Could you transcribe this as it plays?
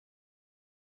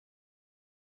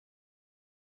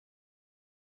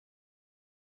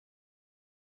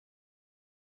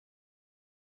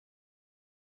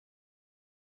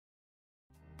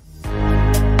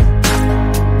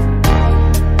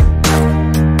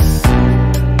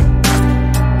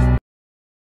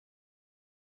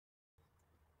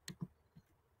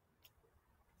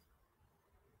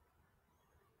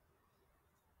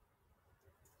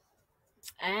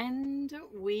And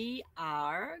we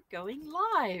are going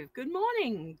live. Good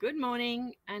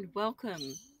morning, and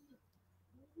welcome.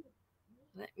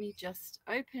 Let me just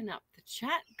open up the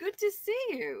chat. Good to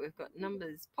see you. We've got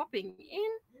numbers popping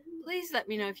in. Please let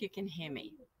me know if you can hear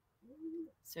me.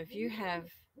 So if you have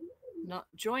not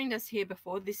joined us here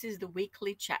before, this is the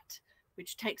weekly chat,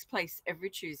 which takes place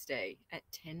every Tuesday at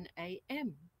 10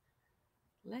 a.m.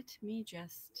 Let me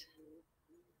just...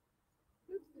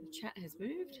 the chat has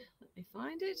moved. Let me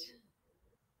find it.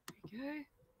 There we go.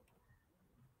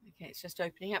 Okay, it's just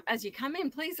opening up. As you come in,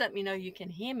 please let me know you can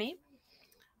hear me.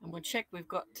 And we'll check we've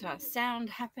got sound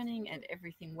happening and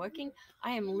everything working.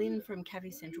 I am Lynn from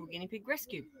Cavi Central Guinea Pig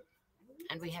Rescue.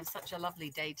 And we have such a lovely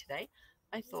day today.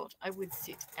 I thought I would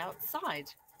sit outside.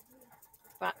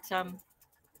 But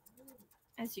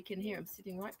as you can hear, I'm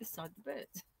sitting right beside the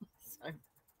birds. So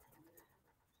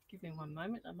give me one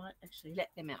moment. I might actually let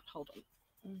them out. Hold on.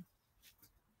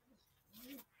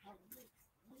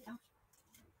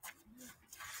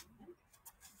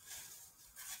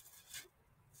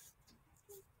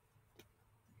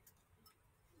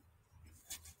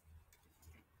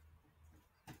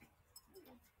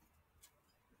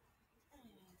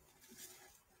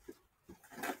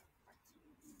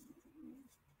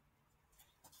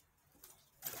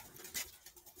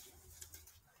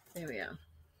 There we are.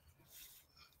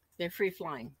 They're free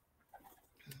flying.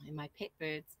 They're my pet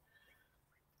birds.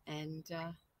 And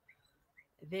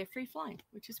they're free flying,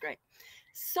 which is great.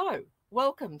 So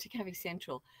welcome to Cavi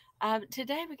Central.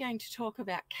 Today we're going to talk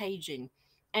about caging.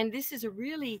 And this is a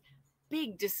really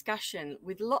big discussion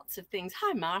with lots of things.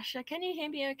 Hi, Marsha. Can you hear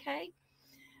me okay?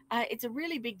 It's a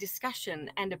really big discussion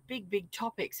and a big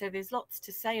topic. So there's lots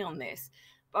to say on this.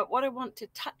 But what I want to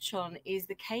touch on is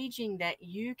the caging that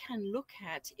you can look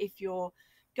at if you're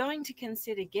going to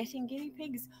consider getting guinea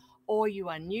pigs, or you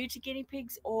are new to guinea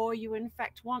pigs, or you in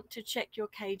fact want to check your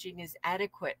caging is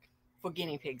adequate for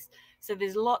guinea pigs. So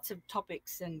there's lots of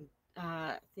topics and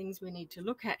things we need to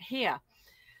look at here.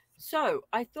 So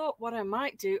I thought what I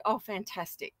might do, oh,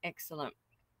 fantastic, excellent.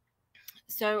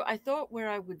 So I thought where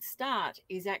I would start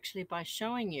is actually by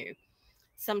showing you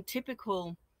some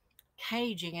typical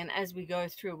caging, and as we go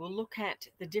through, we'll look at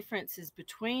the differences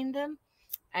between them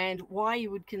and why you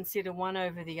would consider one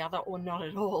over the other or not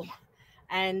at all.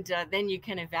 And then you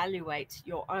can evaluate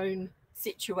your own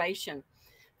situation.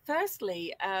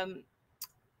 Firstly,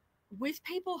 with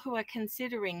people who are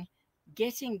considering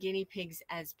getting guinea pigs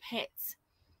as pets,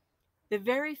 the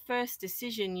very first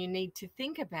decision you need to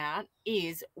think about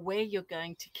is where you're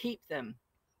going to keep them.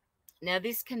 Now,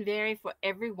 this can vary for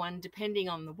everyone depending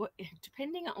on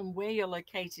where you're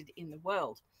located in the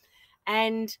world.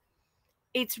 And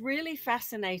it's really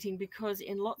fascinating because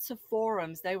in lots of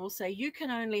forums, they will say you can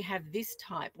only have this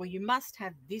type or you must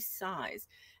have this size.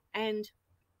 And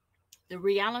the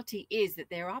reality is that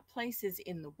there are places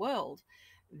in the world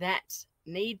that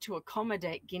need to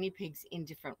accommodate guinea pigs in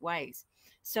different ways.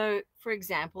 So, for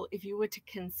example, if you were to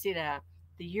consider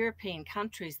the European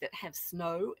countries that have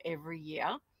snow every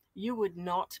year, you would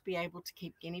not be able to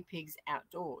keep guinea pigs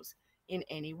outdoors in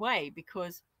any way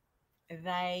because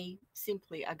they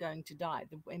simply are going to die.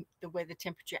 The weather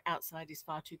temperature outside is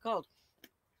far too cold.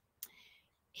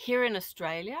 Here in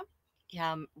Australia,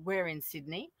 we're in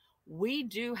Sydney, we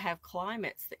do have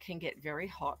climates that can get very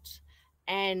hot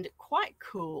and quite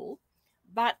cool,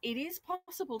 but it is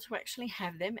possible to actually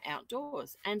have them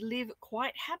outdoors and live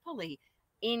quite happily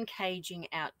in caging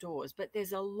outdoors. But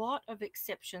there's a lot of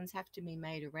exceptions have to be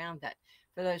made around that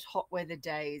for those hot weather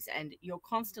days, and you're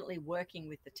constantly working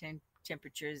with the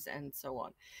temperatures and so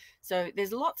on. So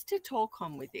there's lots to talk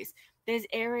on with this. There's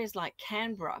areas like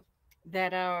Canberra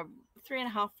that are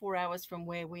 3.5, 4 hours from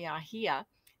where we are here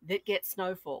that get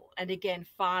snowfall, and again,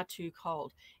 far too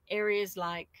cold. Areas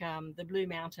like the Blue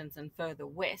Mountains and further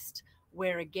west,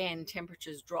 where again,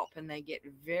 temperatures drop and they get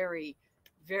very,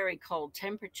 very cold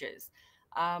temperatures.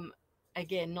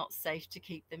 Again, not safe to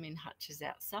keep them in hutches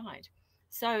outside.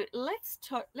 So let's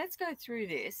go through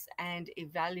this and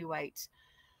evaluate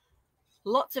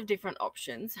lots of different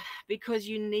options, because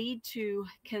you need to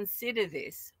consider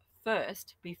this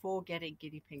first before getting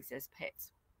guinea pigs as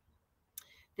pets.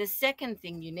 The second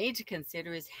thing you need to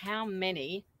consider is how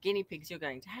many guinea pigs you're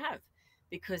going to have,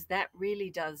 because that really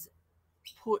does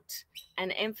put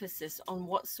an emphasis on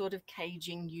what sort of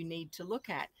caging you need to look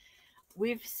at.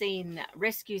 We've seen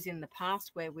rescues in the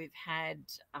past where we've had,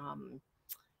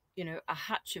 a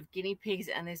hutch of guinea pigs,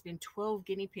 and there's been 12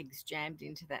 guinea pigs jammed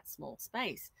into that small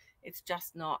space. It's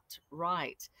just not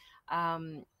right.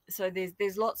 So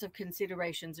there's lots of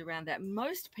considerations around that.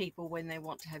 Most people, when they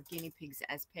want to have guinea pigs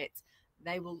as pets,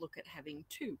 they will look at having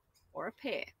two or a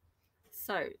pair.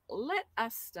 So let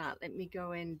us start. Let me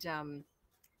go and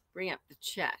bring up the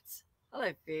chat.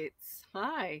 Hello, Fitz.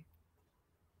 Hi.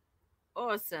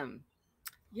 Awesome.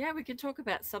 Yeah, we can talk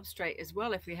about substrate as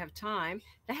well if we have time.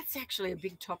 That's actually a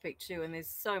big topic too, and there's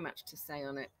so much to say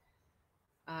on it.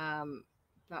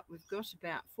 But we've got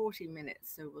about 40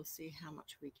 minutes, so we'll see how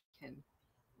much we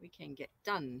can get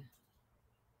done.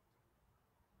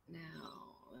 Now,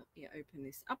 let me open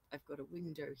this up. I've got a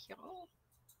window here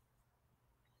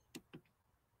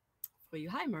for you.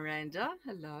 Hi, Miranda.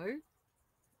 Hello.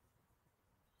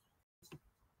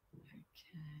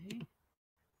 Okay.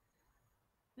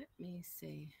 Let me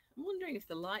see. I'm wondering if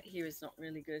the light here is not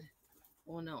really good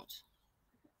or not.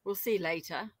 We'll see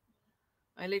later.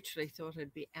 I literally thought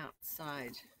I'd be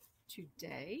outside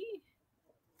today.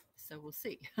 So we'll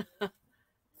see.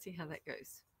 See how that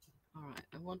goes. All right,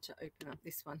 I want to open up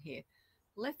this one here.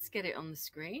 Let's get it on the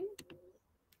screen.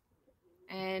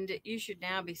 And you should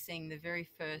now be seeing the very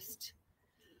first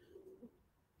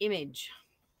image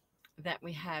that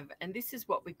we have. And this is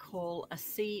what we call a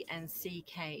C&C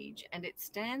cage. And it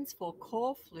stands for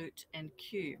core, flute, and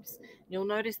cubes. You'll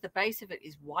notice the base of it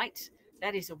is white.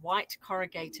 That is a white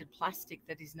corrugated plastic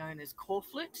that is known as core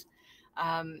flute.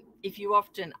 If you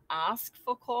often ask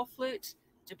for core flute,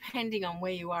 depending on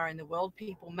where you are in the world,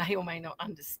 people may or may not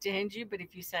understand you. But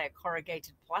if you say a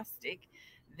corrugated plastic,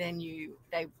 then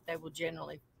they will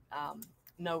generally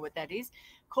know what that is.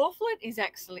 Core flute is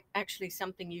actually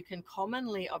something you can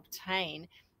commonly obtain,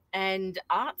 and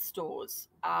art stores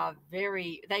are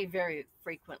very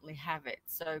frequently have it.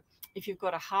 So if you've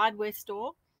got a hardware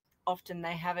store, often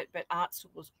they have it, but art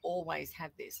stores always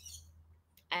have this.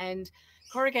 And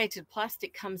corrugated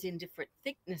plastic comes in different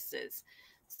thicknesses.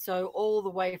 So all the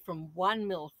way from 1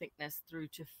 mil thickness through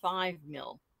to 5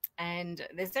 mil. And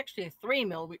there's actually a 3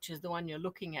 mil, which is the one you're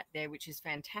looking at there, which is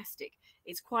fantastic.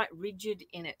 It's quite rigid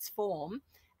in its form,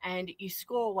 and you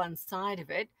score one side of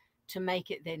it to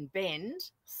make it then bend,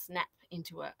 snap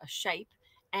into a shape,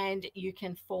 and you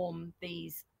can form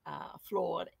these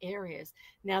floored areas.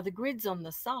 Now, the grids on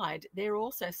the side, they're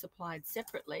also supplied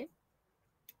separately,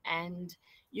 and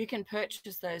you can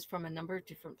purchase those from a number of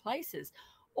different places.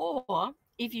 Or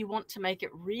if you want to make it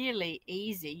really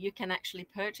easy, you can actually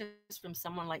purchase from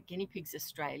someone like Guinea Pigs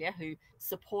Australia, who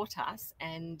support us,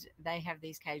 and they have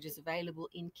these cages available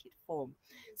in kit form.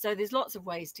 So there's lots of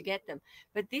ways to get them.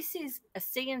 But this is a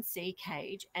C&C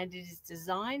cage, and it is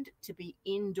designed to be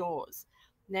indoors.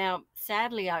 Now,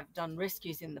 sadly, I've done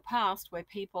rescues in the past where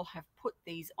people have put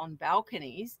these on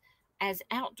balconies as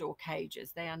outdoor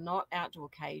cages. They are not outdoor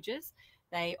cages.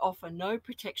 They offer no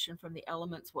protection from the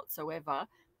elements whatsoever.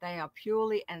 They are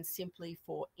purely and simply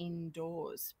for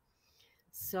indoors.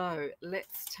 So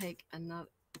let's take a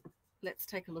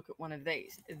look at one of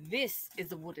these. This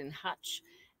is a wooden hutch,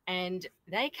 and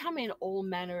they come in all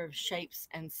manner of shapes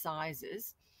and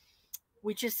sizes,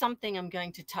 which is something I'm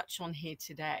going to touch on here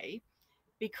today,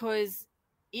 because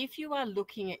if you are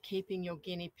looking at keeping your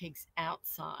guinea pigs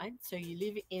outside, so you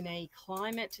live in a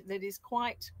climate that is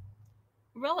quite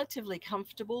relatively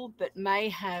comfortable, but may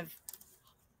have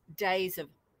days of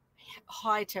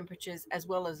high temperatures as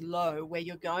well as low, where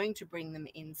you're going to bring them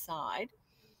inside,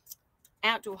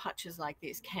 outdoor hutches like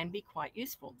this can be quite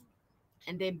useful.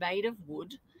 And they're made of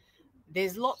wood.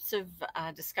 There's lots of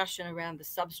discussion around the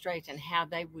substrate and how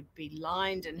they would be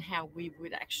lined and how we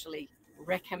would actually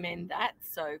recommend that.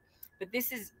 But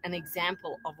this is an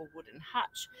example of a wooden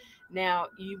hutch. Now,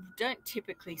 you don't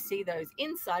typically see those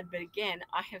inside, but again,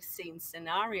 I have seen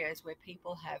scenarios where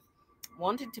people have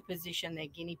wanted to position their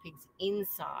guinea pigs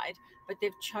inside, but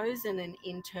they've chosen an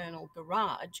internal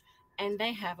garage and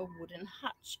they have a wooden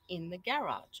hutch in the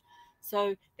garage.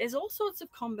 So there's all sorts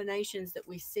of combinations that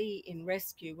we see in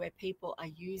rescue where people are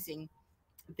using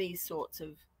these sorts of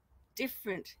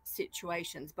different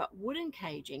situations, but wooden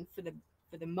caging for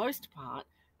the most part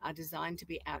are designed to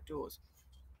be outdoors.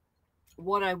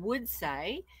 What I would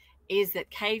say is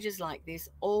that cages like this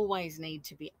always need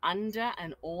to be under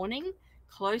an awning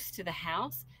close to the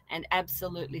house and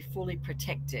absolutely fully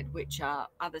protected, which are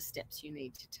other steps you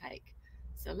need to take.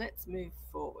 So let's move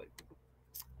forward.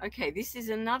 Okay, this is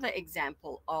another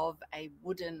example of a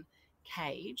wooden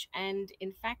cage, and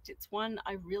in fact, it's one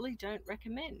I really don't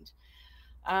recommend.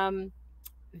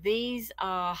 These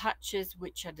are hutches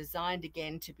which are designed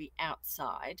again to be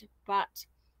outside, but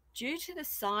due to the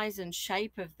size and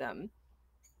shape of them,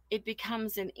 it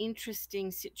becomes an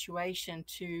interesting situation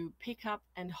to pick up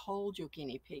and hold your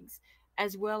guinea pigs,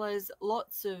 as well as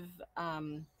lots of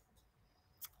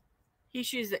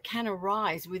issues that can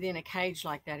arise within a cage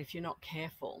like that if you're not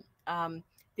careful.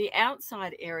 The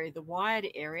outside area, the wired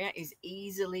area, is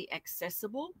easily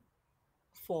accessible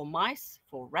for mice,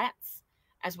 for rats,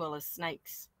 as well as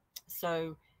snakes.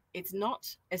 So it's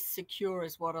not as secure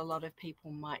as what a lot of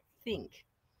people might think.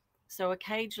 So a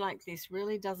cage like this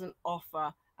really doesn't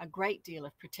offer a great deal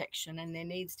of protection, and there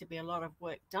needs to be a lot of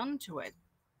work done to it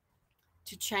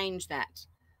to change that.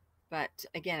 But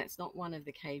again, it's not one of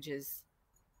the cages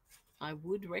I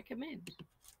would recommend.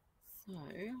 So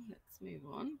let's move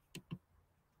on.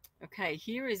 Okay,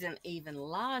 here is an even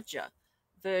larger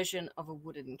version of a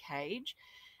wooden cage.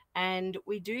 And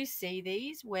we do see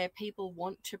these where people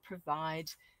want to provide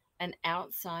an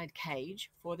outside cage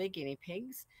for their guinea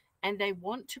pigs, and they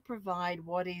want to provide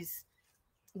what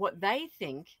they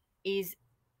think is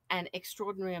an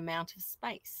extraordinary amount of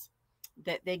space,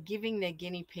 that they're giving their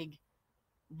guinea pig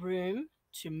room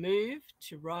to move,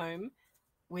 to roam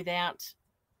without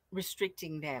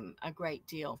restricting them a great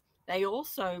deal. They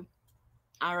also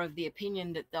are of the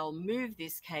opinion that they'll move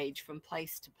this cage from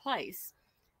place to place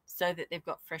so that they've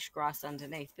got fresh grass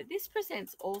underneath. But this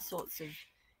presents all sorts of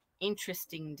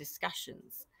interesting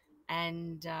discussions.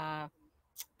 And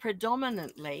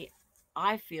predominantly,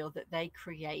 I feel that they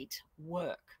create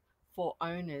work for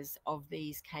owners of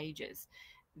these cages.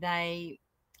 They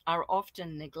are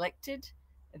often neglected.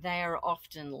 They are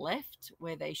often left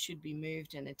where they should be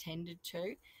moved and attended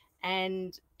to.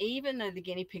 And even though the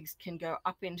guinea pigs can go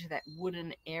up into that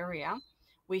wooden area,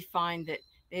 we find that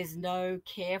there's no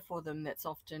care for them that's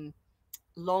often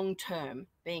long term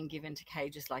being given to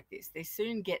cages like this. They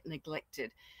soon get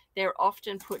neglected. They're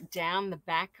often put down the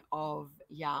back of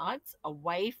yards,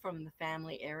 away from the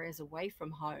family areas, away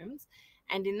from homes.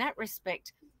 And in that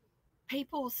respect,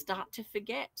 people start to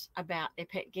forget about their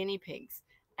pet guinea pigs.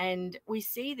 And we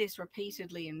see this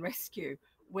repeatedly in rescue,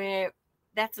 where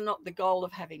that's not the goal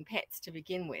of having pets to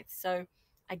begin with. So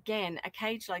again, a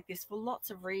cage like this, for lots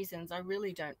of reasons, I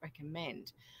really don't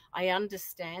recommend. I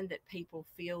understand that people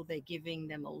feel they're giving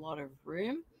them a lot of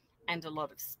room and a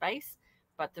lot of space,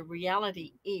 but the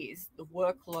reality is the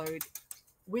workload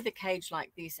with a cage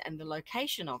like this and the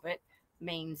location of it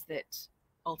means that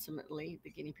ultimately the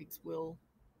guinea pigs will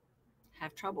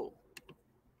have trouble.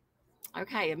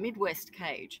 Okay, a Midwest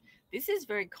cage. This is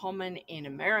very common in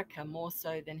America, more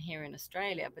so than here in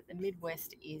Australia, but the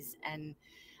Midwest is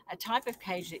a type of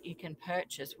cage that you can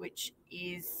purchase, which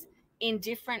is in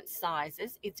different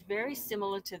sizes. It's very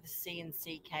similar to the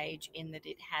CNC cage in that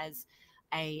it has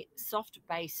a soft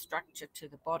base structure to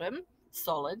the bottom,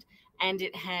 solid, and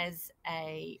it has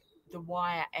the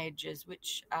wire edges,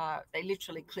 which they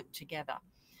literally clip together.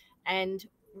 And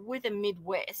with a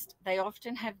Midwest, they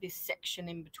often have this section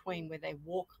in between where they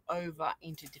walk over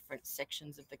into different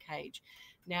sections of the cage.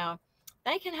 Now,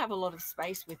 they can have a lot of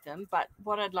space with them, but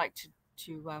what I'd like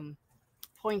to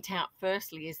point out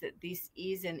firstly is that this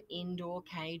is an indoor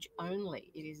cage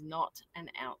only. It is not an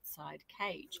outside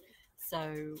cage.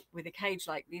 So with a cage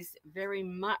like this, very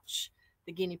much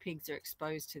the guinea pigs are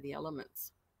exposed to the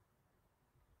elements.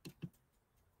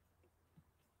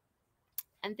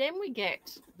 And then we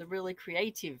get the really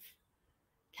creative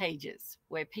cages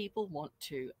where people want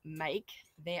to make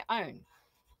their own.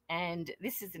 And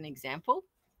this is an example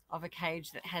of a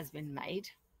cage that has been made,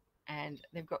 and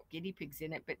they've got guinea pigs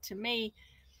in it. But to me,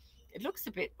 it looks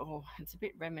a bit, it's a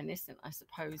bit reminiscent, I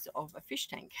suppose, of a fish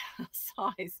tank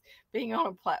size, being on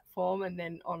a platform and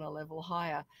then on a level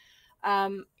higher.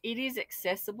 It is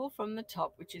accessible from the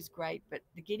top, which is great, but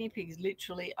the guinea pigs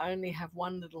literally only have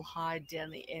one little hide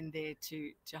down the end there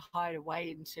to hide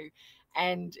away into,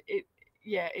 and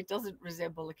it doesn't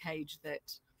resemble a cage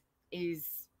that is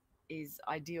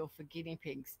ideal for guinea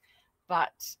pigs.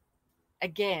 But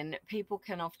again, people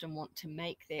can often want to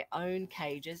make their own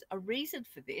cages. A reason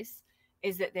for this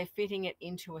is that they're fitting it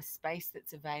into a space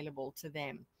that's available to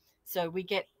them. So we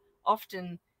get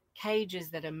often cages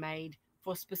that are made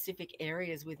for specific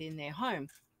areas within their home.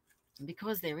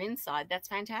 Because they're inside, that's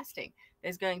fantastic.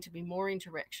 There's going to be more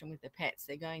interaction with the pets.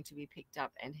 They're going to be picked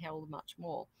up and held much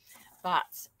more.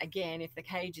 But again, if the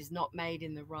cage is not made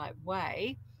in the right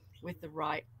way, with the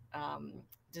right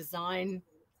design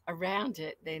around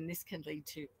it, then this can lead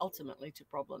to ultimately to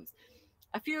problems.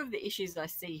 A few of the issues I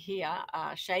see here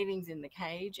are shavings in the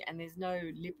cage, and there's no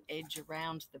lip edge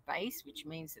around the base, which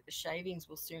means that the shavings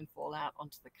will soon fall out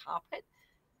onto the carpet,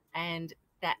 and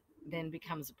that then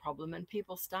becomes a problem, and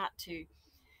people start to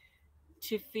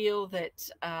feel that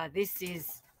this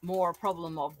is more a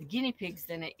problem of the guinea pigs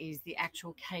than it is the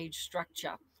actual cage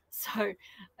structure. So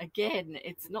again,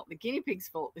 it's not the guinea pig's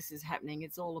fault this is happening,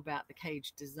 it's all about the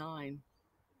cage design.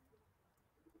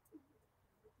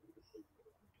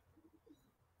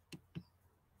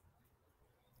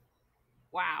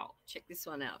 Wow, check this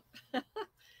one out.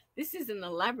 This is an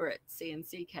elaborate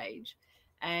CNC cage,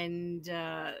 And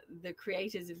the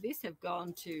creators of this have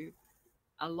gone to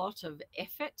a lot of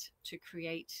effort to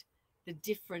create the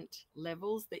different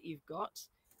levels that you've got,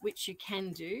 which you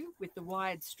can do with the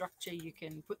wired structure. You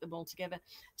can put them all together.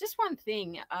 Just one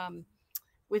thing,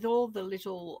 with all the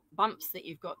little bumps that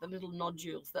you've got, the little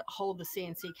nodules that hold the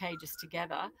CNC cages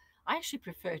together, I actually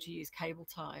prefer to use cable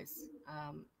ties.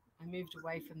 I moved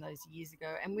away from those years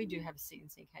ago, and we do have a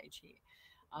CNC cage here.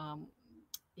 Um,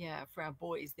 yeah, for our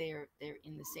boys, they're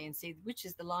in the CNC, which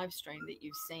is the live stream that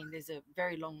you've seen. There's a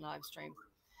very long live stream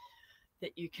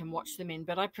that you can watch them in,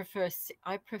 but I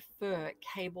prefer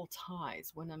cable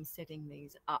ties when I'm setting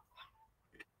these up.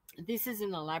 This is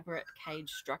an elaborate cage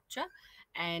structure,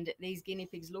 and these guinea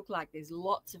pigs look like there's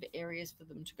lots of areas for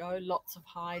them to go, lots of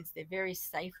hides. They're very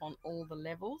safe on all the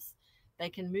levels. They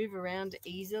can move around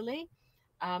easily.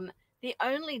 The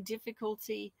only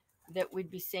difficulty that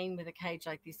would be seen with a cage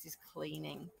like this is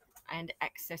cleaning and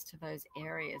access to those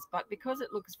areas. But because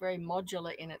it looks very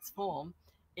modular in its form,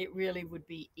 it really would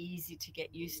be easy to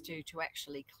get used to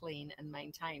actually clean and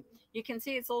maintain. You can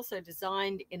see it's also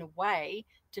designed in a way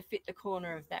to fit the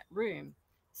corner of that room.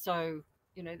 So,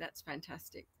 that's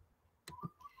fantastic.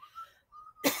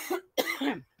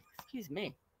 Excuse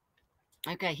me.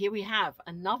 Okay, here we have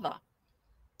another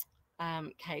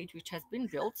cage which has been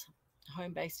built,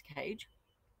 home-based cage.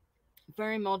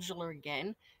 Very modular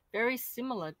again, very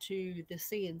similar to the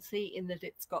CNC in that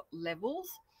it's got levels,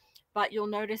 but you'll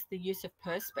notice the use of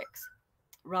perspex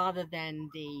rather than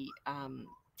the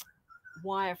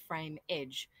wireframe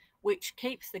edge, which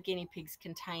keeps the guinea pigs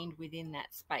contained within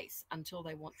that space until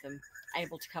they want them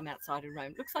able to come outside and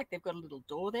roam. Looks like they've got a little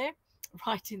door there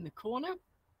right in the corner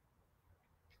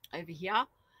over here,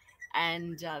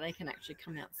 and they can actually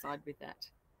come outside with that,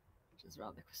 which is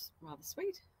rather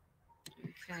sweet.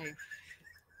 Okay,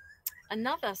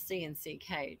 another CNC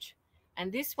cage,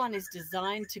 and this one is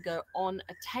designed to go on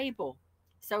a table.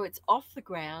 So it's off the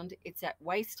ground, it's at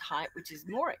waist height, which is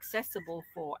more accessible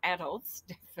for adults,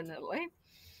 definitely.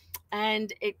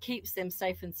 And it keeps them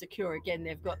safe and secure. Again,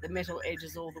 they've got the metal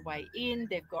edges all the way in.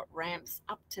 They've got ramps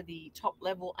up to the top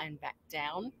level and back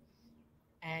down.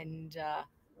 And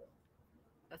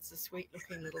that's a sweet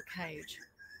looking little cage.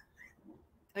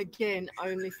 Again,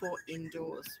 only for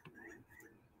indoors.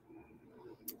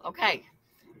 Okay,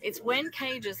 it's when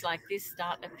cages like this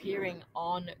start appearing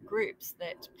on groups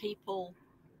that people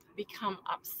become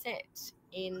upset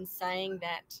in saying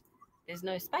that there's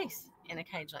no space in a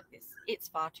cage like this. It's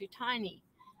far too tiny.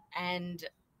 And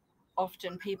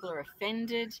often people are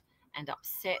offended and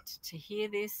upset to hear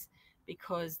this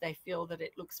because they feel that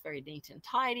it looks very neat and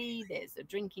tidy. There's a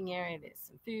drinking area, there's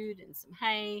some food and some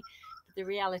hay. But the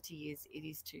reality is it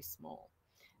is too small.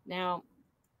 Now,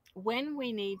 when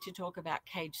we need to talk about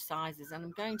cage sizes, and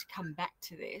I'm going to come back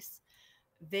to this,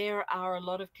 there are a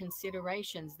lot of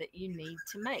considerations that you need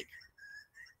to make.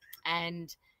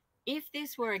 And if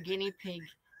this were a guinea pig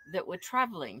that were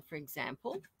traveling, for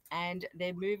example, and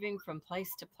they're moving from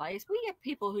place to place, we have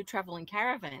people who travel in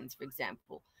caravans, for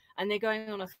example, and they're going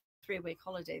on a 3-week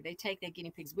holiday. They take their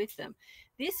guinea pigs with them.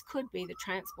 This could be the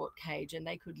transport cage, and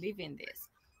they could live in this.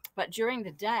 But during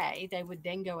the day, they would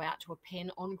then go out to a pen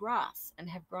on grass and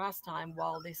have grass time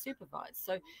while they're supervised.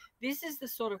 So this is the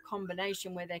sort of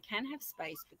combination where they can have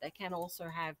space, but they can also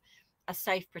have a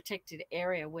safe, protected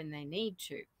area when they need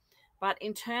to. But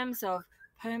in terms of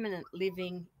permanent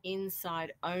living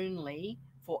inside only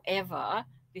forever,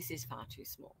 this is far too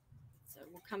small. So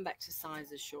we'll come back to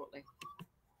sizes shortly.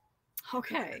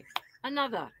 Okay,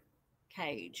 another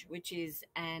cage, which is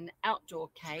an outdoor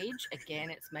cage. Again,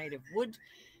 it's made of wood,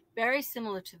 very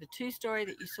similar to the 2-story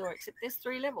that you saw, except there's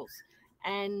 3 levels.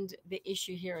 And the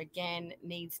issue here again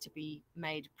needs to be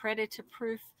made predator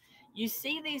proof. You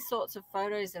see these sorts of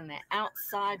photos and they're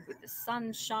outside with the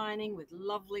sun shining, with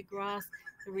lovely grass.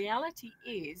 The reality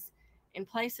is, in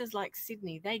places like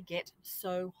Sydney, they get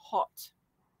so hot.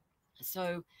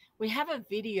 So we have a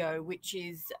video which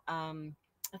is,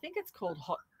 I think it's called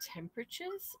Hot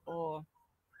Temperatures, or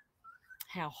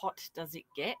How Hot Does It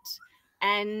Get?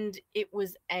 And it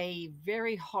was a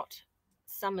very hot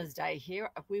summer's day here.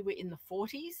 We were in the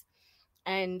 40s.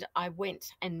 And I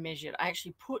went and measured. I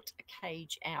actually put a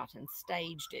cage out and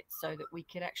staged it so that we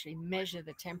could actually measure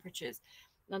the temperatures.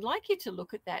 And I'd like you to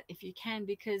look at that if you can,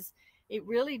 because it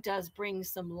really does bring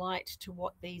some light to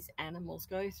what these animals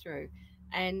go through.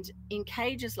 And in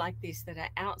cages like this that are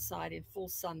outside in full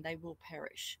sun, they will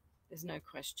perish. There's no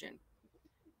question.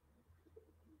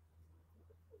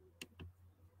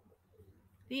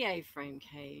 The A-frame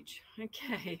cage.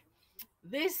 Okay.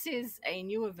 This is a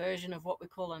newer version of what we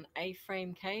call an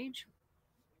A-frame cage.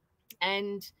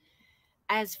 And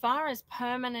As far as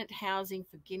permanent housing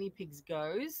for guinea pigs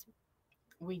goes,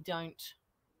 we don't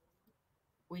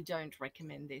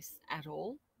recommend this at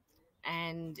all,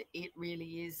 and it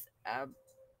really is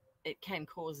it can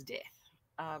cause death.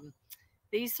 Um,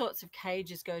 these sorts of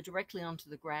cages go directly onto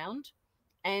the ground,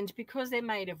 and because they're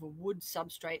made of a wood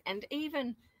substrate, and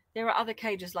even there are other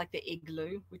cages like the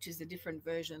igloo, which is a different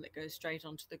version that goes straight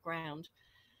onto the ground,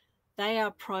 they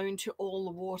are prone to all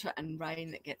the water and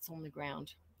rain that gets on the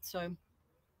ground. So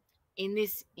in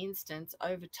this instance,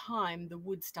 over time, the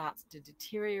wood starts to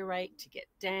deteriorate, to get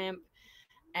damp,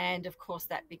 and of course,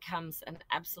 that becomes an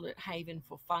absolute haven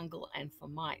for fungal and for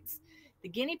mites. The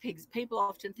guinea pigs, people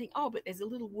often think, oh, but there's a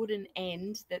little wooden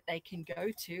end that they can go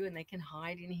to and they can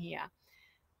hide in here.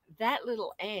 That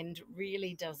little end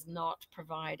really does not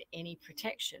provide any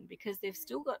protection because they've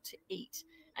still got to eat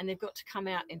and they've got to come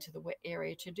out into the wet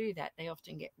area to do that. They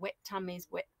often get wet tummies,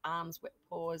 wet arms, wet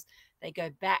paws. They go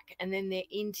back and then their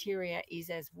interior is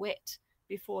as wet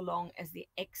before long as the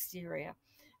exterior.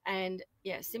 And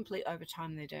yeah, simply over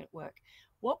time they don't work.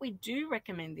 What we do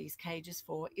recommend these cages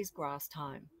for is grass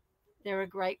time. They're a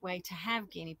great way to have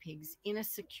guinea pigs in a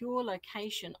secure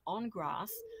location on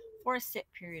grass for a set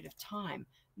period of time,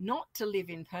 not to live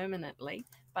in permanently,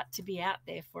 but to be out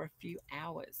there for a few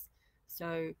hours.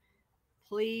 So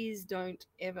please don't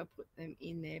ever put them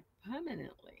in there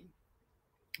permanently.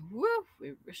 Woo!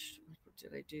 We wish. What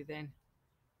did I do then?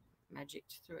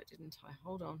 Magicked through it, didn't I?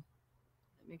 Hold on.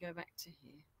 Let me go back to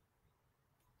here.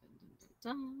 Dun, dun,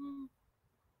 dun, dun.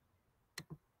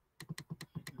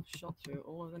 I've shot through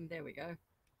all of them. There we go.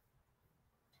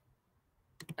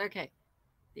 Okay,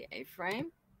 the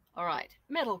A-frame. All right,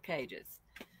 metal cages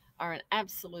are an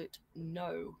absolute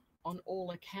no on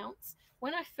all accounts.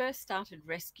 When I first started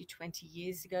rescue 20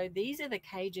 years ago, these are the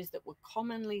cages that were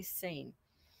commonly seen.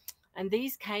 And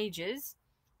these cages,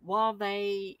 while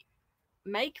they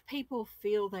make people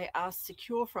feel they are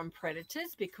secure from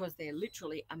predators because they're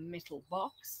literally a metal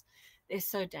box, they're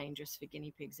so dangerous for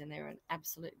guinea pigs and they're an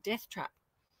absolute death trap.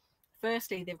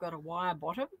 Firstly, they've got a wire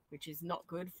bottom, which is not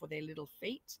good for their little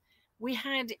feet. We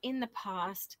had in the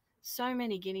past so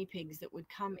many guinea pigs that would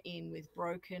come in with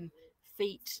broken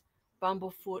feet,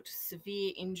 bumblefoot,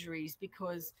 severe injuries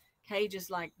because cages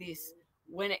like this,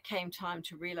 when it came time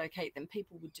to relocate them,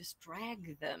 people would just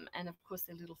drag them. And of course,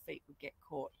 their little feet would get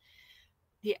caught.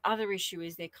 The other issue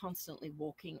is they're constantly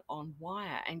walking on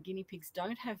wire, and guinea pigs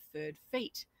don't have furred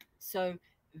feet. So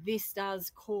this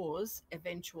does cause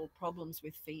eventual problems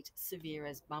with feet, severe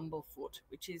as bumblefoot,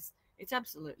 which is, it's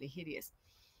absolutely hideous.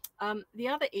 The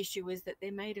other issue is that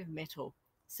they're made of metal,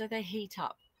 so they heat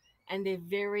up, and they're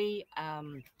very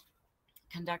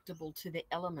conductible to the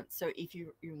elements. So if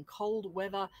you're in cold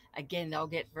weather, again, they'll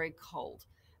get very cold.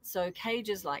 So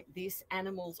cages like this,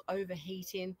 animals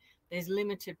overheat in, there's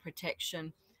limited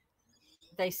protection.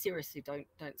 They seriously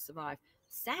don't survive.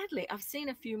 Sadly, I've seen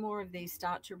a few more of these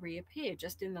start to reappear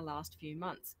just in the last few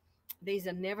months. These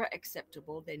are never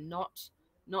acceptable. They're not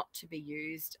to be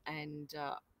used, and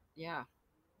yeah,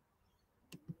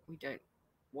 we don't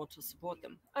want to support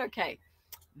them. Okay,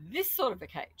 this sort of a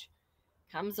cage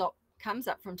comes up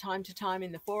from time to time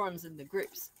in the forums and the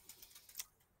groups,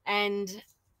 and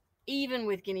even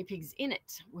with guinea pigs in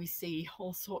it, we see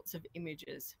all sorts of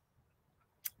images.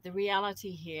 The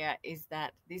reality here is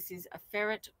that this is a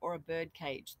ferret or a bird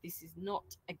cage. This is not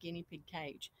a guinea pig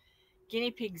cage.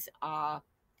 Guinea pigs are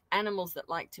animals that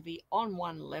like to be on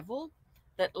one level,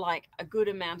 that like a good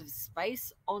amount of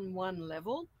space on one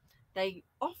level. They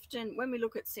often, when we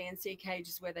look at CNC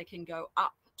cages where they can go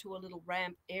up to a little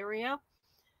ramp area,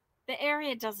 the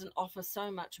area doesn't offer so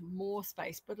much more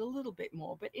space, but a little bit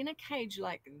more. But in a cage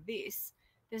like this,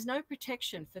 there's no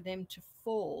protection for them to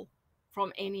fall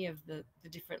from any of the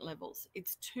different levels.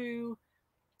 It's too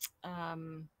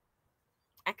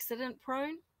accident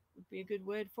prone, would be a good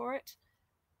word for it.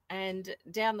 And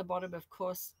down the bottom, of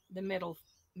course, the metal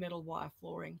wire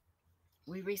flooring.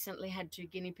 We recently had two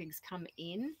guinea pigs come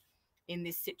in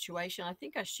this situation. I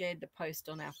think I shared the post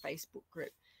on our Facebook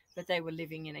group, but they were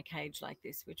living in a cage like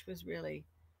this, which was really,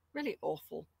 really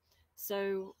awful.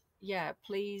 So yeah,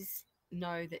 please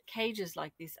know that cages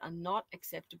like this are not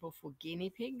acceptable for guinea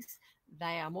pigs.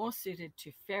 They are more suited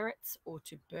to ferrets or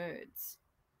to birds.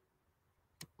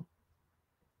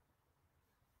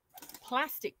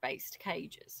 Plastic-based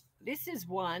cages. This is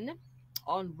one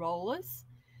on rollers.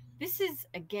 This is,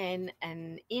 again,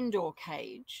 an indoor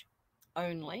cage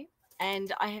only,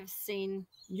 and I have seen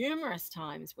numerous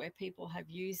times where people have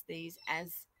used these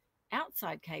as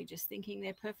outside cages thinking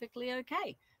they're perfectly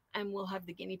okay, and will have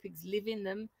the guinea pigs live in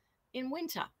them in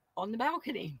winter on the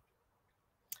balcony.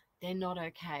 They're not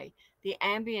okay. The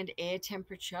ambient air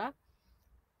temperature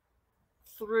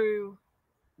through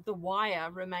the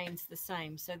wire remains the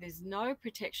same. So there's no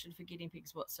protection for guinea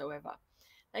pigs whatsoever.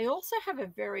 They also have a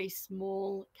very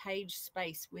small cage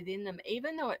space within them,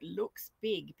 even though it looks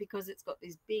big because it's got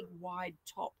this big, wide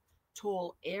top,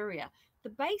 tall area. The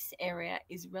base area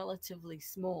is relatively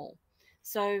small.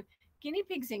 So guinea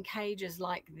pigs in cages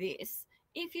like this,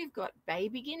 if you've got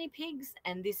baby guinea pigs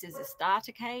and this is a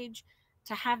starter cage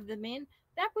to have them in,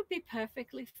 that would be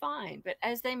perfectly fine. But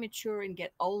as they mature and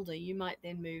get older, you might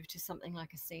then move to something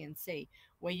like a CNC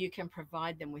where you can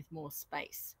provide them with more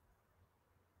space.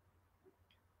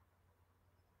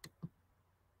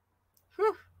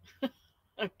 Whew.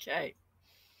 Okay.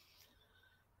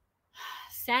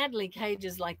 Sadly,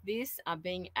 cages like this are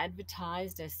being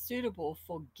advertised as suitable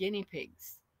for guinea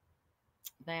pigs.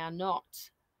 They are not.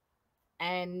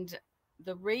 And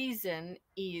the reason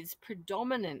is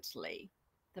predominantly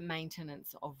the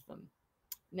maintenance of them.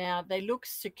 Now, they look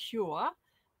secure,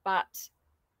 but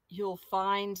you'll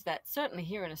find that certainly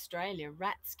here in Australia,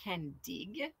 rats can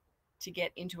dig to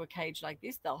get into a cage like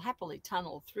this. They'll happily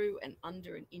tunnel through and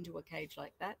under and into a cage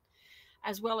like that,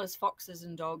 as well as foxes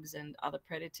and dogs and other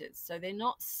predators. So they're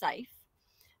not safe.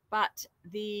 But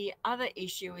the other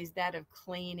issue is that of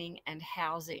cleaning and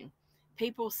housing.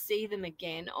 People see them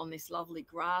again on this lovely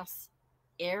grass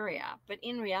area, but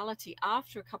in reality,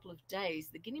 after a couple of days,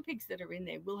 the guinea pigs that are in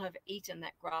there will have eaten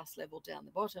that grass level down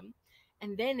the bottom,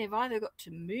 and then they've either got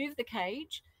to move the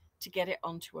cage to get it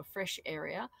onto a fresh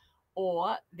area,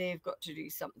 or they've got to do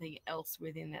something else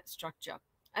within that structure,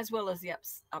 as well as the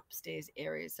upstairs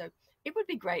areas. So it would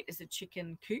be great as a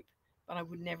chicken coop, but I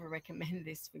would never recommend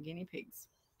this for guinea pigs.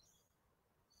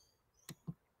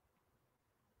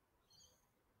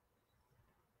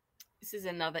 This is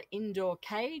another indoor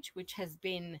cage which has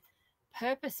been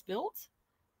purpose built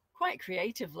quite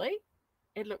creatively.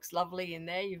 It looks lovely in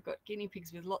there. You've got guinea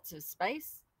pigs with lots of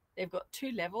space. They've got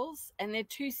 2 levels and they're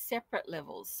 2 separate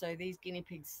levels. So these guinea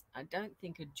pigs, I don't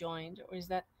think are joined, or is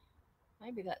that,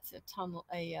 maybe that's a tunnel,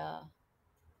 I'm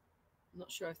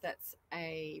not sure if that's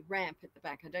a ramp at the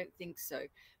back. I don't think so.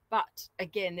 But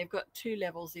again, they've got 2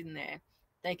 levels in there.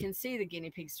 They can see the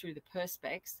guinea pigs through the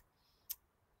perspex.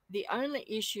 The only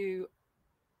issue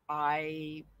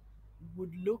I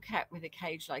would look at with a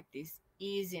cage like this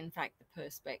is in fact the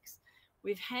perspex.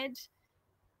 We've had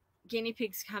guinea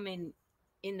pigs come in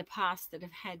the past that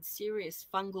have had serious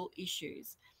fungal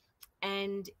issues,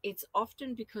 and it's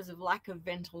often because of lack of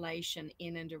ventilation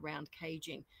in and around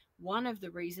caging. One of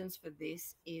the reasons for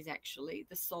this is actually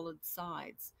the solid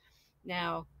sides.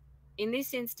 Now, in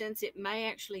this instance, it may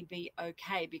actually be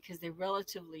okay because they're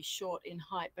relatively short in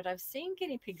height, but I've seen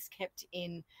guinea pigs kept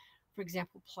in, for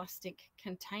example, plastic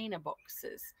container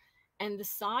boxes, and the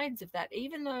sides of that,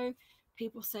 even though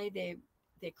people say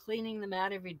they're cleaning them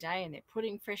out every day and they're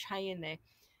putting fresh hay in there,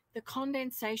 the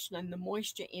condensation and the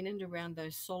moisture in and around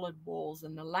those solid walls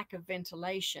and the lack of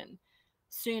ventilation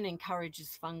soon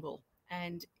encourages fungal,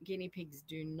 and guinea pigs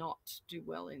do not do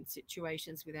well in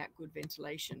situations without good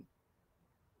ventilation.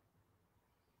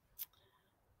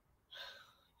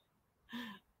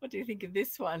 What do you think of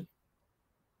this one?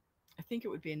 I think it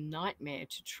would be a nightmare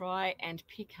to try and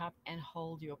pick up and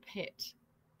hold your pet.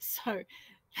 So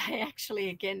they actually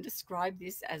again describe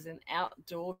this as an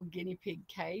outdoor guinea pig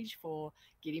cage for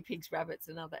guinea pigs, rabbits,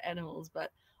 and other animals.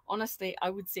 But honestly, I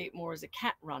would see it more as a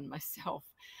cat run myself.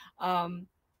 And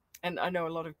I know a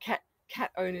lot of cat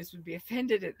owners would be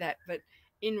offended at that, but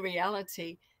in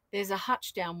reality, there's a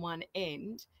hutch down one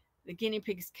end. The guinea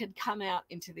pigs can come out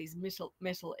into these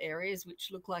metal areas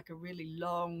which look like a really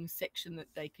long section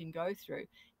that they can go through.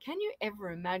 Can you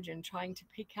ever imagine trying to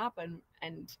pick up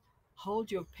and hold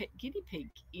your pet guinea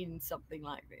pig in something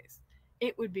like this?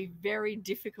 It would be very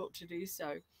difficult to do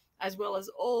so, as well as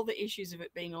all the issues of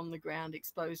it being on the ground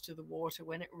exposed to the water.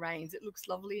 When it rains, it looks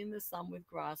lovely in the sun with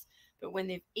grass, but when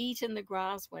they've eaten the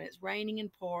grass, when it's raining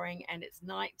and pouring and it's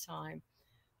nighttime,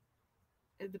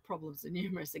 the problems are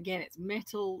numerous. Again, it's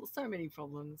metal, so many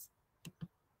problems.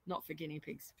 Not for guinea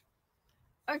pigs.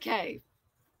 Okay,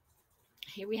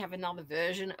 here we have another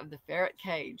version of the ferret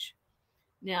cage.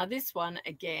 Now this one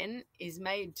again is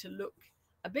made to look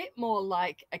a bit more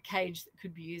like a cage that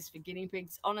could be used for guinea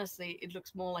pigs. Honestly, it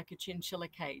looks more like a chinchilla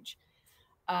cage.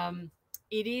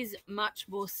 It is much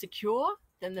more secure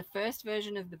than the first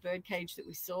version of the bird cage that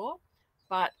we saw,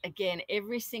 but again,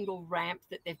 every single ramp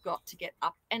that they've got to get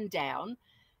up and down,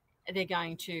 they're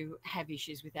going to have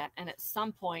issues with that. And at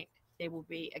some point, there will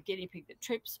be a guinea pig that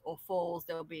trips or falls.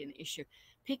 There will be an issue.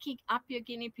 Picking up your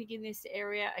guinea pig in this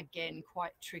area, again,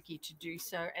 quite tricky to do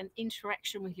so. And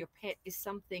interaction with your pet is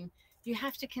something you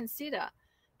have to consider,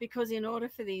 because in order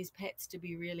for these pets to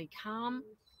be really calm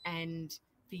and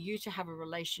for you to have a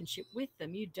relationship with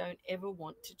them, you don't ever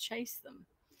want to chase them.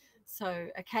 So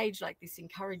a cage like this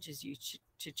encourages you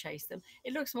to chase them.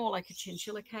 It looks more like a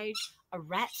chinchilla cage. A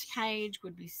rat cage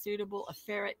would be suitable, a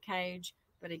ferret cage,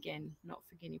 but again, not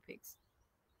for guinea pigs.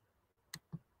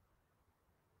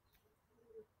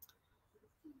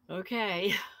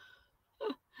 Okay,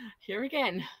 here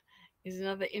again is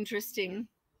another interesting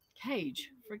cage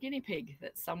for a guinea pig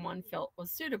that someone felt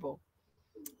was suitable.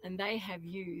 And they have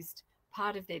used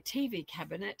part of their TV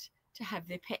cabinet to have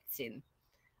their pets in.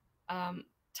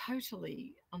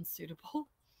 Totally unsuitable.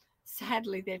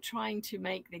 Sadly, they're trying to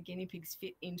make the guinea pigs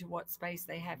fit into what space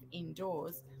they have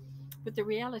indoors. But the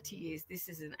reality is, this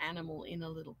is an animal in a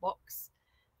little box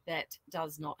that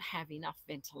does not have enough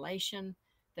ventilation,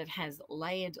 that has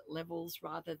layered levels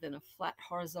rather than a flat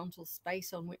horizontal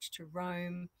space on which to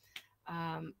roam.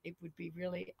 It would be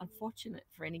really unfortunate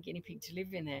for any guinea pig to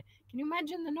live in there. Can you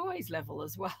imagine the noise level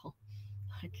as well?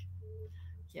 Like,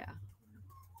 yeah,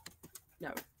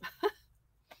 no.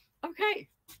 Okay.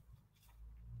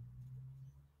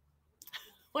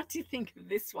 What do you think of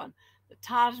this one? The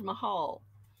Taj Mahal.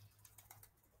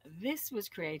 This was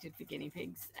created for guinea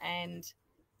pigs, and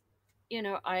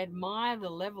I admire the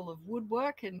level of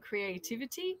woodwork and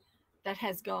creativity that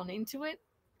has gone into it,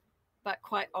 but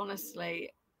quite honestly,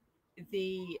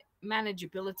 the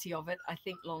manageability of it, I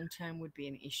think long term would be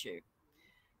an issue.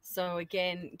 So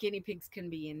again, guinea pigs can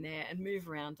be in there and move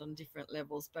around on different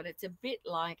levels, but it's a bit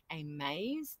like a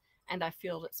maze, and I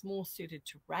feel it's more suited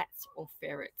to rats or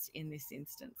ferrets in this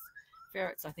instance.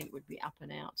 Ferrets, I think, would be up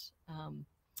and out,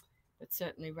 but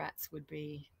certainly rats would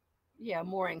be, yeah,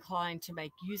 more inclined to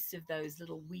make use of those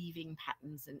little weaving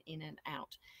patterns and in and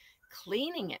out.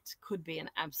 Cleaning it could be an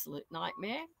absolute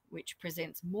nightmare, which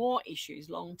presents more issues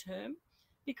long term,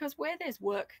 because where there's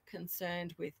work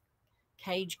concerned with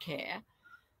cage care,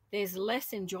 there's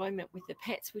less enjoyment with the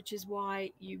pets, which is why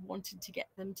you wanted to get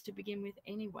them to begin with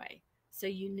anyway. So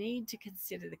you need to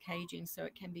consider the caging so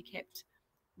it can be kept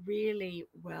really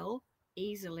well,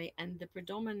 easily, and the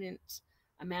predominant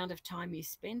amount of time you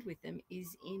spend with them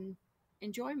is in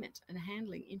enjoyment and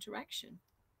handling interaction.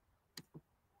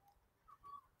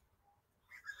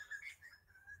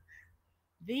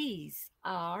 These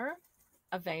are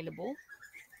available,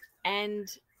 and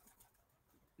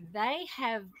they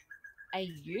have a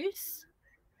use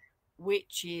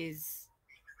which is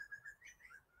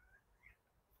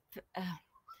uh,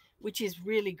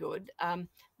 really good.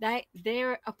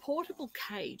 They're a portable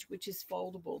cage which is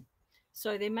foldable,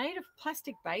 so they're made of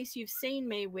plastic base. You've seen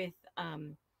me with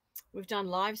we've done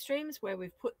live streams where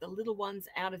we've put the little ones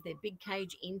out of their big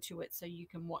cage into it, so you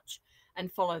can watch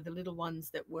and follow the little ones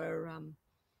that were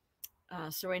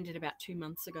surrendered about 2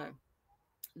 months ago,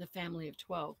 the family of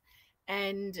 12.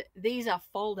 And these are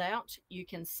fold out. You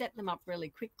can set them up really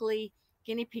quickly.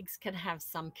 Guinea pigs can have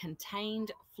some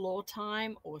contained floor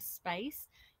time or space.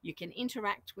 You can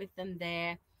interact with them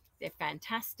there. They're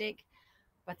fantastic.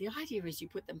 But the idea is you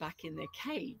put them back in their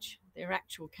cage, their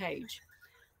actual cage.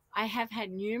 I have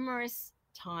had numerous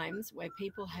times where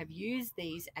people have used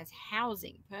these as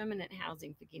housing, permanent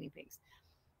housing for guinea pigs,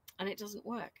 and it doesn't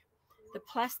work. The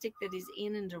plastic that is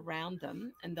in and around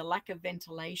them and the lack of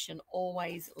ventilation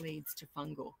always leads to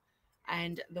fungal.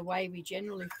 And the way we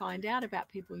generally find out about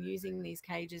people using these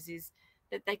cages is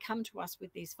that they come to us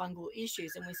with these fungal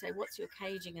issues, and we say, "What's your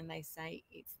caging?" And they say,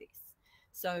 "It's this."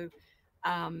 So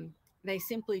they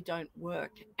simply don't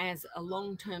work as a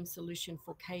long-term solution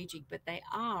for caging, but they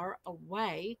are a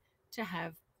way to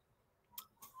have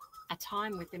a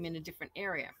time with them in a different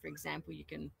area. For example, you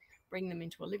can bring them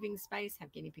into a living space,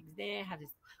 have guinea pigs there,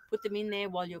 put them in there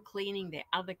while you're cleaning their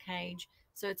other cage.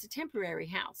 So it's a temporary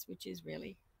house, which is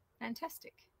really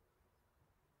fantastic.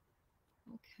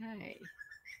 Okay.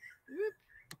 Whoop.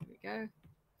 Here we go.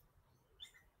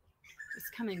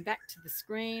 Just coming back to the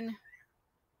screen,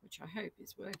 which I hope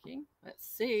is working. Let's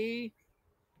see.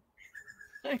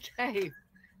 Okay.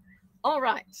 All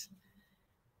right.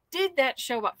 Did that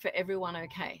show up for everyone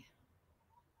okay?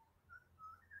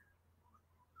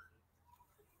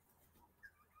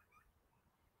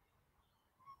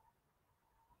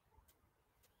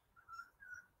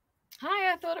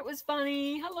 Hi, I thought it was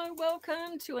funny. Hello,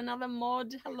 welcome to another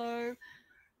mod. Hello.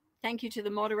 Thank you to the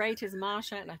moderators,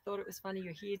 Marsha, and I thought it was funny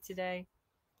you're here today.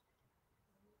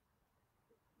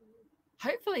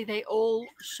 Hopefully they all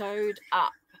showed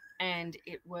up and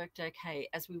it worked okay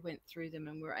as we went through them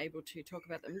and we're able to talk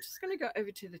about them. I'm just going to go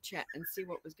over to the chat and see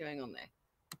what was going on there,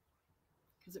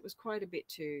 because it was quite a bit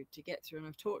to get through, and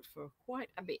I've talked for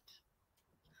quite a bit.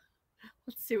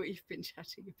 Let's see what you've been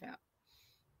chatting about.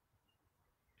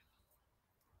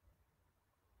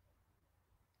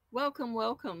 Welcome,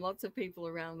 welcome. Lots of people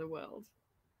around the world.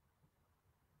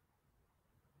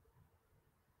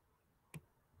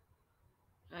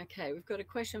 Okay, we've got a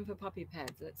question for puppy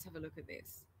pads. Let's have a look at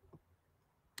this.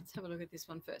 Let's have a look at this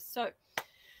one first. So,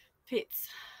 Fitz,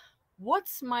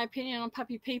 what's my opinion on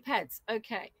puppy pee pads?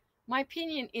 Okay, my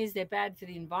opinion is they're bad for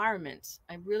the environment.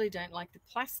 I really don't like the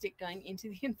plastic going into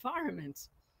the environment.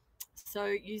 So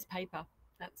use paper.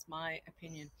 That's my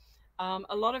opinion.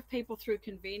 A lot of people, through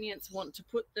convenience, want to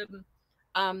put them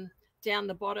um, down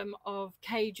the bottom of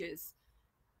cages,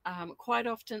 quite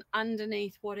often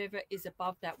underneath whatever is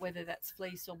above that, whether that's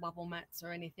fleece or bubble mats or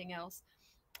anything else.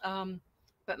 Um,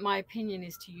 but my opinion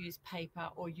is to use paper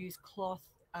or use cloth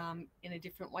in a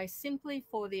different way, simply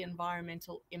for the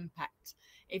environmental impact.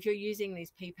 If you're using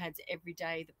these pee pads every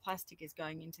day, the plastic is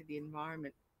going into the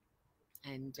environment.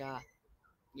 And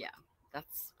yeah,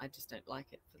 I just don't like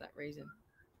it for that reason.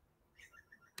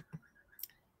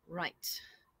 Right.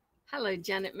 Hello,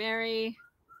 Janet Mary.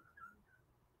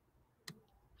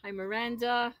 Hi,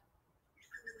 Miranda.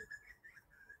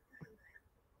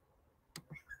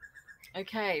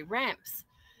 Okay, ramps.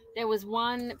 There was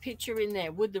one picture in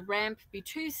there. Would the ramp be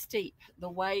too steep the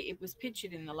way it was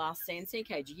pictured in the last CNC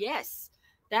cage? Yes,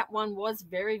 that one was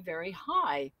very, very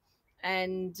high.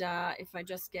 And if I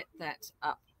just get that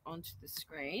up onto the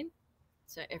screen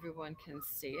so everyone can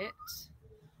see it,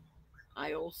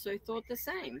 I also thought the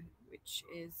same, which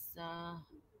is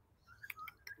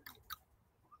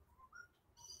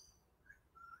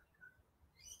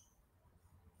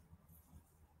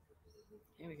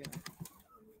here we go.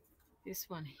 This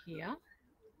one here.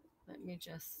 Let me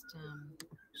just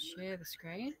share the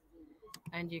screen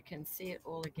and you can see it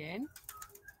all again.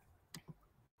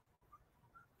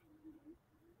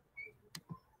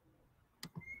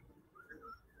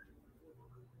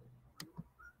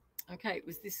 Okay, it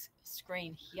was this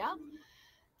screen here.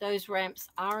 Those ramps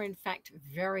are in fact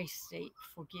very steep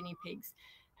for guinea pigs,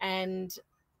 and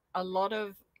a lot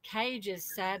of cages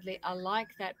sadly are like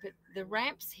that, but the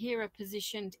ramps here are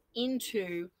positioned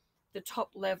into the top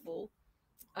level.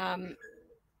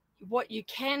 What you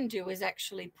can do is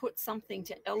actually put something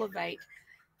to elevate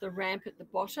the ramp at the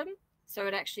bottom, so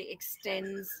it actually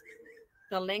extends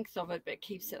the length of it but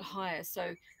keeps it higher.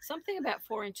 So something about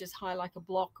 4 inches high, like a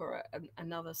block or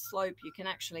another slope, you can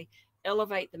actually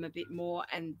elevate them a bit more,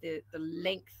 and the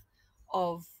length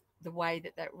of the way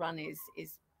that that run is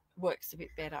works a bit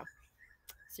better.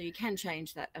 So you can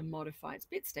change that and modify. It's a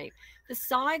bit steep. The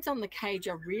sides on the cage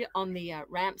are on the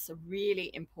ramps are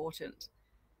really important,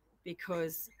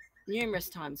 because numerous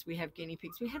times we have guinea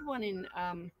pigs. We had one in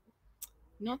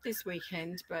not this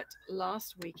weekend, but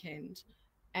last weekend,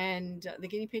 and the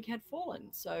guinea pig had fallen.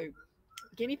 So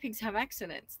guinea pigs have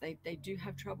accidents. They do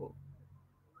have trouble.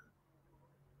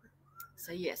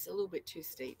 So yes, a little bit too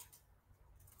steep.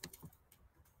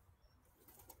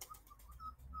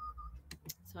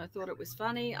 So I thought it was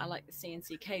funny. I like the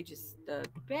CNC cages the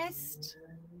best.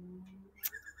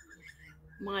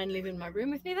 Mine live in my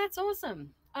room with me. That's awesome.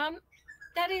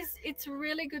 It's a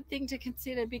really good thing to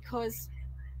consider, because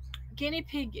guinea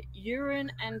pig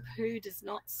urine and poo does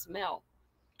not smell.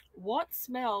 What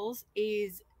smells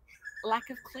is lack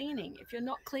of cleaning. If you're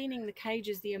not cleaning the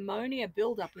cages, the ammonia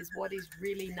buildup is what is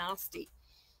really nasty.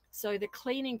 So the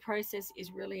cleaning process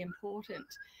is really important.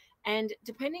 And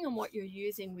depending on what you're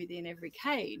using within every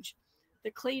cage,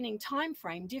 the cleaning time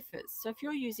frame differs. So if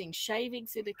you're using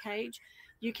shavings in a cage,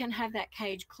 you can have that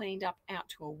cage cleaned up out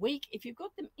to a week. If you've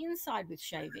got them inside with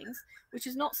shavings, which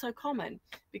is not so common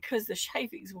because the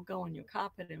shavings will go on your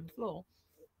carpet and floor,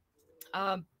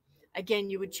 again,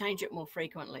 you would change it more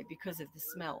frequently because of the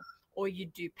smell, or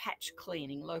you'd do patch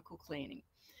cleaning, local cleaning.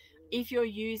 If you're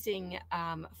using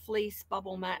fleece,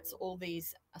 bubble mats, all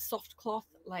these soft cloth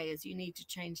layers, you need to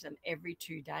change them every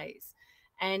 2 days.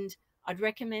 And I'd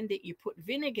recommend that you put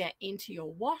vinegar into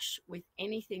your wash with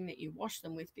anything that you wash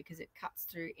them with, because it cuts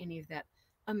through any of that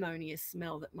ammonia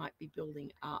smell that might be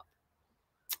building up.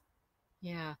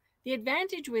 Yeah. The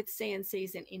advantage with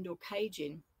CNCs and indoor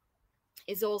caging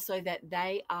is also that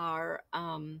they are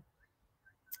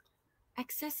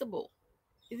accessible.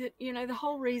 The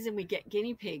whole reason we get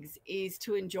guinea pigs is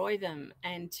to enjoy them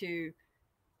and to,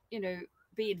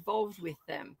 be involved with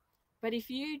them. But if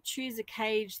you choose a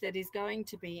cage that is going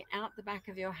to be out the back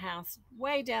of your house,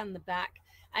 way down the back,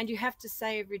 and you have to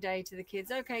say every day to the kids,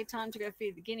 okay, time to go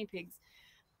feed the guinea pigs,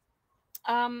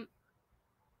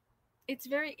 it's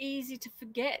very easy to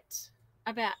forget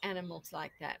about animals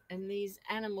like that. And these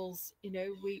animals,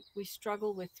 we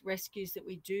struggle with rescues that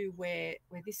we do where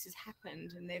this has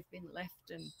happened and they've been left,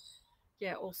 and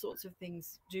yeah, all sorts of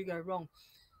things do go wrong.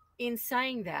 In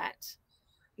saying that,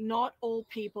 not all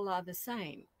people are the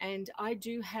same. And I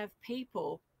do have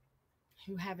people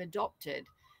who have adopted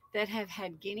that have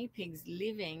had guinea pigs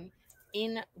living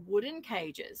in wooden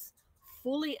cages,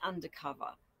 fully undercover,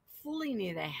 fully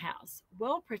near their house,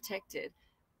 well protected,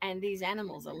 and these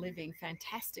animals are living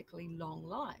fantastically long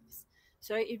lives.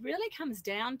 So it really comes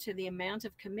down to the amount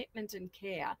of commitment and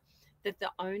care that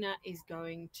the owner is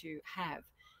going to have.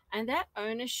 And that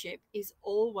ownership is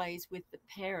always with the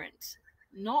parent,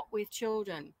 not with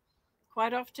children.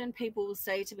 Quite often, people will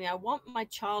say to me, I want my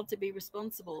child to be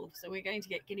responsible, so we're going to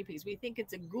get guinea pigs. We think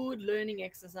it's a good learning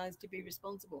exercise to be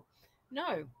responsible.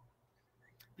 No,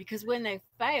 because when they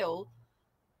fail,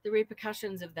 the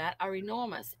repercussions of that are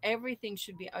enormous. Everything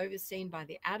should be overseen by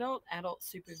the adult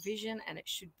supervision, and it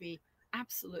should be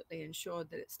absolutely ensured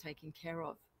that it's taken care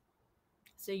of.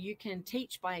 So you can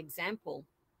teach by example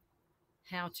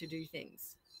how to do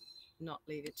things, not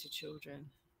leave it to children.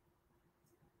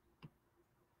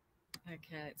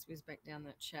 Okay, let's whiz back down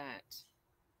that chat.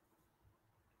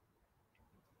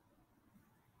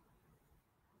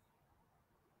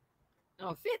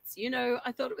 Oh, Fitz,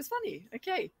 I thought it was funny.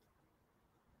 Okay.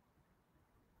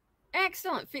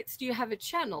 Excellent. Fitz, do you have a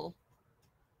channel?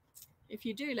 If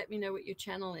you do, let me know what your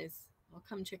channel is. I'll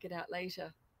come check it out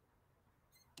later.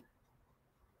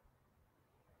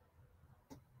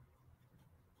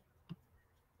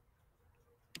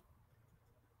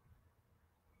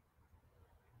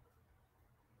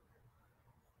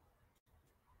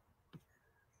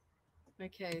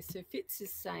 Okay, so Fitz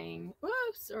is saying,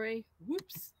 oh, sorry,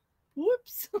 whoops.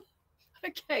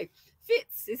 Okay,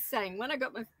 Fitz is saying, when I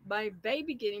got my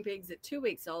baby guinea pigs at 2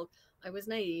 weeks old, I was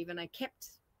naive and I kept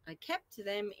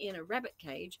them in a rabbit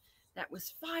cage that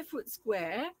was 5 foot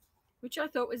square, which I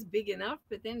thought was big enough,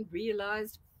 but then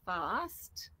realized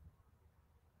fast.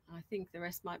 I think the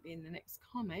rest might be in the next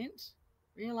comment.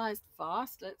 Realized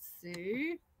fast. Let's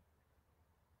see.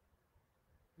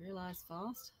 Realized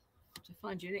fast. To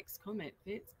find your next comment,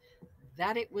 Fitz.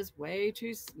 That it was way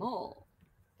too small.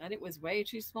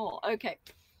 Okay,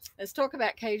 let's talk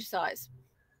about cage size.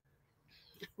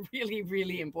 Really,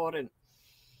 really important.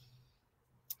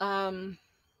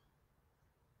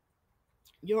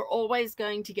 You're always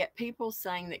going to get people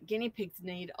saying that guinea pigs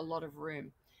need a lot of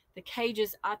room. The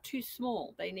cages are too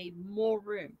small. They need more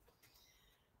room.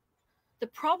 The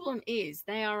problem is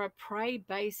they are a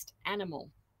prey-based animal.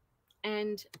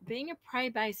 And being a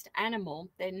prey-based animal,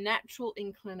 their natural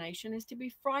inclination is to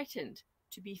be frightened,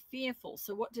 to be fearful.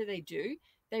 So what do?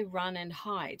 They run and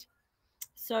hide.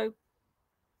 So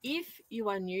if you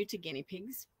are new to guinea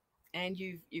pigs and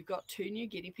you've got 2 new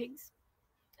guinea pigs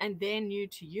and they're new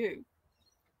to you,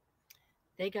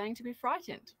 they're going to be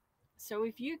frightened. So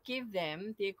if you give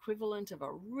them the equivalent of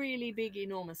a really big,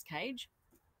 enormous cage,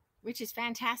 which is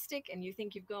fantastic, and you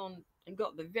think you've gone and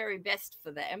got the very best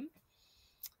for them,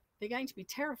 they're going to be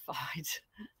terrified.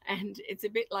 And it's a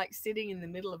bit like sitting in the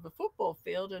middle of a football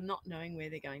field and not knowing where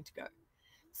they're going to go.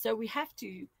 So we have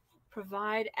to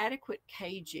provide adequate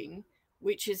caging,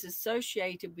 which is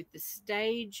associated with the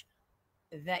stage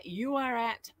that you are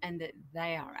at and that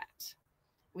they are at.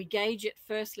 We gauge it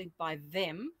firstly by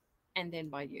them and then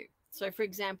by you. So, for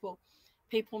example,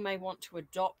 people may want to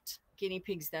adopt guinea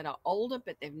pigs that are older,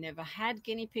 but they've never had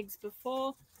guinea pigs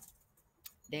before.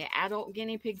 They're adult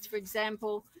guinea pigs, for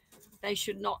example. They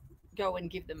should not go and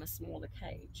give them a smaller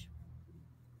cage.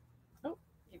 Oh,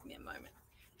 give me a moment.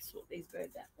 Sort these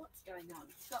birds out. What's going on?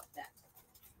 Stop that.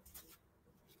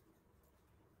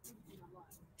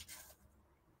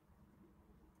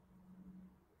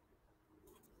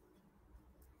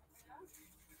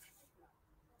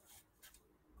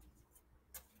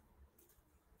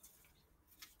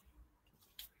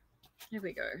 Here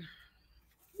we go.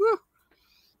 Woo!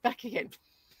 Back again.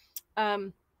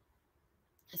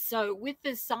 So with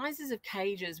the sizes of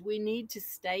cages, we need to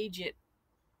stage it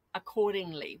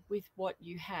accordingly with what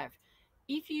you have.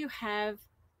 If you have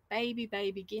baby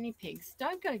guinea pigs,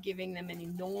 don't go giving them an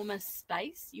enormous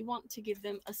space. You want to give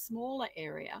them a smaller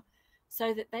area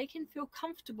so that they can feel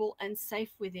comfortable and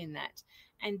safe within that.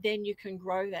 And then you can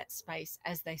grow that space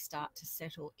as they start to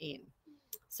settle in.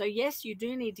 So yes, you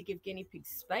do need to give guinea pigs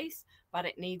space, but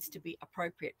it needs to be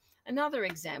appropriate. Another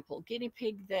example, guinea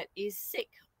pig that is sick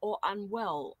or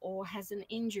unwell or has an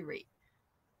injury.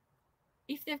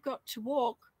 If they've got to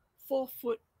walk 4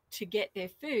 foot to get their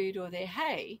food or their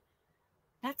hay,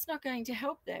 that's not going to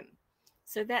help them.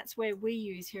 So that's where we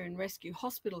use here in rescue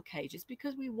hospital cages,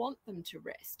 because we want them to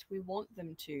rest. We want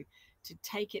them to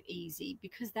take it easy,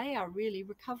 because they are really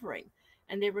recovering,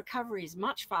 and their recovery is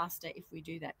much faster if we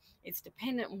do that. It's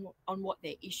dependent on what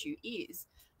their issue is.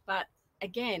 But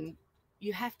again,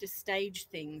 you have to stage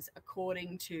things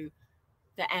according to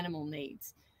the animal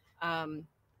needs. Um,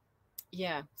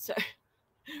 yeah, so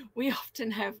we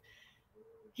often have,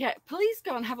 yeah, please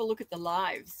go and have a look at the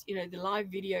lives, the live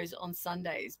videos on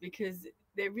Sundays, because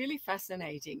they're really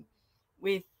fascinating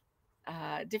with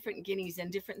different guineas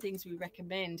and different things we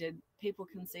recommend. And people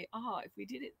can see, oh, if we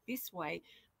did it this way,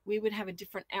 we would have a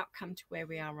different outcome to where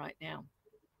we are right now.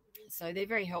 So they're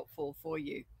very helpful for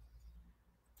you.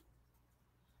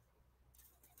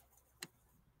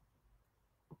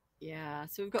 Yeah,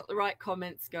 so we've got the right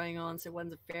comments going on. So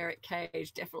one's a ferret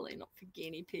cage, definitely not for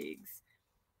guinea pigs.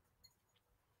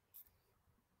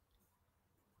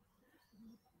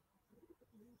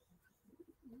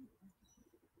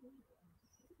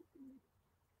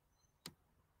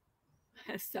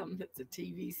 Some that's a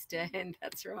TV stand.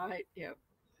 That's right. Yep.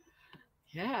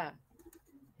 Yeah.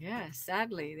 Yeah.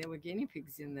 Sadly, there were guinea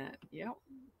pigs in that. Yep.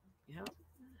 Yep.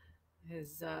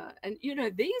 And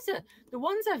these are the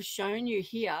ones I've shown you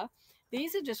here.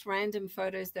 These are just random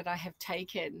photos that I have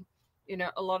taken,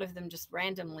 a lot of them just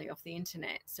randomly off the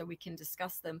internet so we can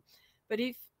discuss them. But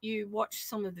if you watch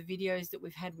some of the videos that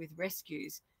we've had with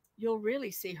rescues, you'll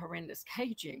really see horrendous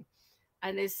caging.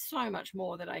 And there's so much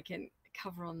more that I can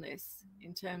cover on this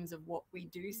in terms of what we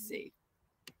do see.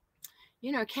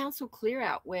 Council clear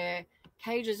out where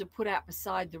cages are put out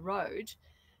beside the road.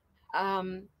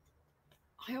 Um,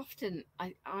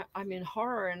 I'm in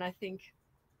horror, and I think,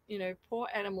 poor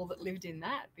animal that lived in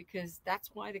that, because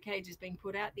that's why the cage is being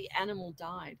put out. The animal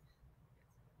died.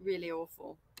 Really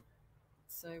awful.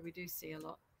 So we do see a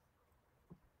lot.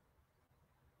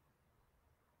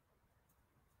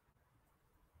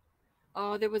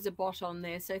 Oh, there was a bot on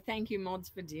there. So thank you, mods,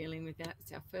 for dealing with that.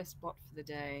 It's our first bot for the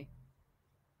day.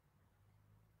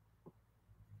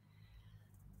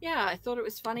 Yeah, I thought it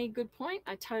was funny. Good point.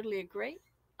 I totally agree.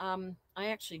 I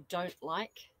actually don't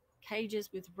like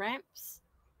cages with ramps.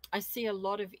 I see a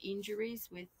lot of injuries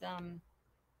with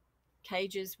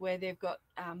cages where they've got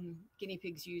guinea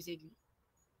pigs using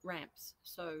ramps.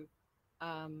 So,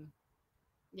 um,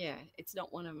 yeah, it's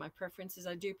not one of my preferences.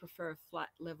 I do prefer a flat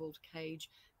leveled cage.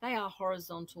 They are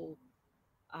horizontal.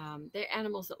 They're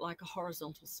animals that like a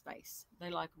horizontal space.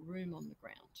 They like room on the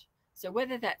ground. So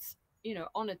whether that's,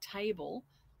 on a table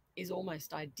is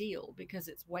almost ideal because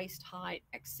it's waist height,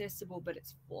 accessible, but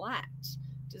it's flat,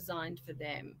 designed for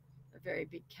them, a very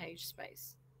big cage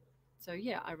space. So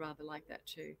yeah, I rather like that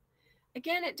too.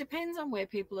 Again, it depends on where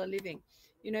people are living.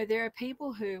 There are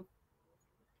people who,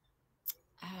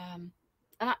 and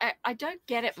I don't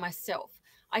get it myself.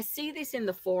 I see this in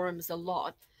the forums a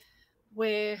lot,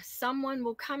 where someone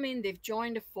will come in, they've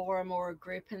joined a forum or a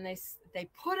group, and they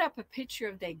put up a picture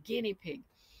of their guinea pig,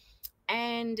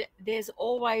 and there's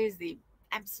always the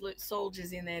absolute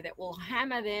soldiers in there that will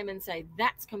hammer them and say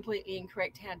that's completely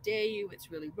incorrect, how dare you,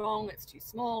 it's really wrong, it's too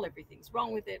small, everything's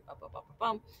wrong with it, blah, blah, blah,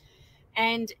 blah, blah.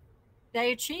 And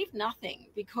they achieve nothing,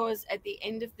 because at the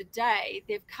end of the day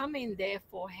they've come in there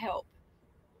for help.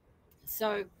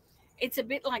 So it's a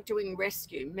bit like doing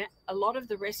rescue. A lot of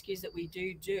the rescues that we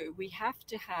do, we have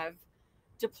to have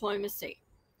diplomacy,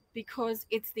 because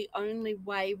it's the only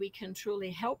way we can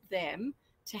truly help them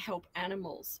to help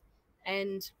animals.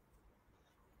 And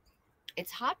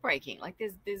it's heartbreaking. Like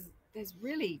there's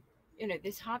really,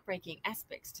 there's heartbreaking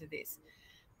aspects to this.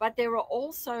 But there are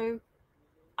also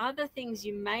other things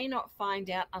you may not find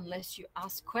out unless you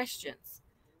ask questions.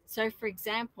 So for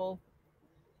example,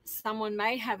 someone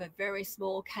may have a very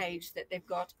small cage that they've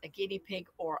got a guinea pig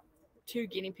or two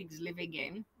guinea pigs living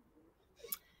in,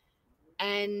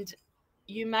 and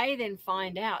you may then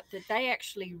find out that they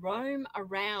actually roam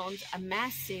around a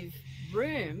massive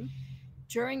room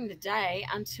during the day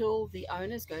until the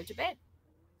owners go to bed.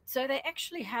 So they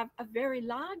actually have a very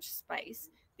large space.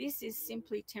 This is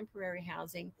simply temporary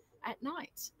housing at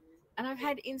night. And I've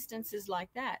had instances like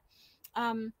that.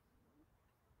 Um,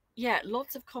 yeah,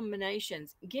 lots of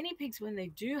combinations. Guinea pigs, when they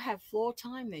do have floor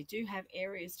time, they do have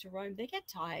areas to roam, they get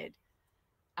tired.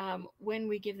 When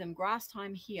we give them grass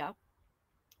time here,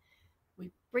 we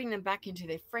bring them back into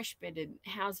their fresh bedded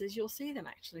houses, you'll see them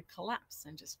actually collapse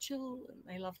and just chill, and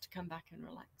they love to come back and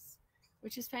relax,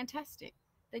 which is fantastic.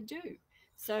 They do.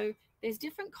 So there's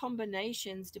different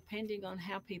combinations depending on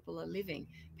how people are living.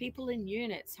 People in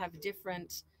units have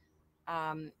different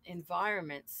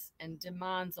environments and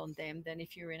demands on them than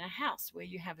if you're in a house where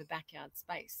you have a backyard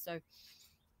space. So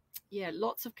yeah,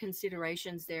 lots of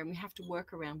considerations there, and we have to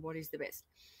work around what is the best.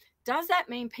 Does that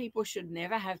mean people should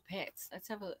never have pets?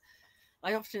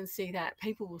 I often see that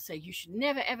people will say you should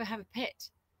never ever have a pet.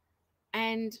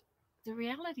 And the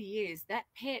reality is that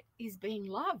pet is being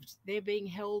loved. They're being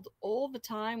held all the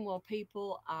time while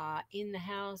people are in the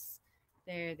house.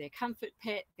 They're their comfort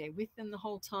pet. They're with them the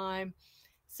whole time.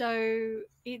 So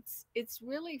it's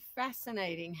really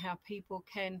fascinating how people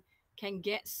can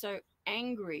get so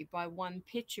angry by one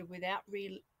picture without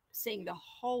really seeing the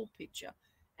whole picture.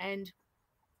 And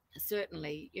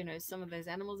certainly, some of those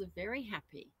animals are very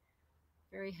happy,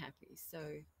 very happy. So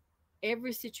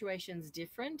every situation's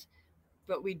different,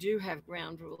 but we do have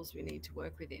ground rules we need to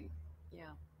work within.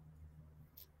 Yeah.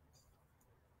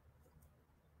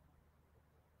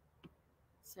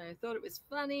 So I thought it was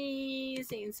funny.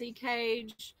 CNC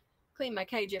cage. Clean my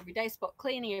cage every day. Spot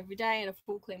cleaning every day, and a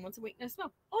full clean once a week. No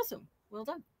smell. Awesome. Well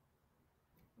done.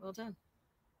 Well done.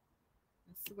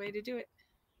 That's the way to do it.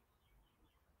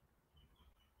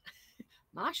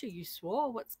 Marsha, you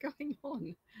swore. What's going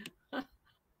on?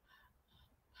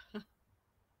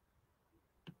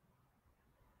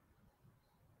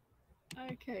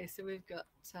 Okay, so we've got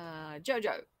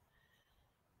Jojo.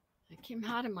 Kim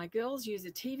Harden, my girls use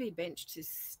a TV bench to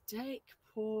stack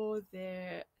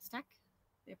their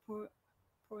poor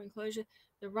enclosure.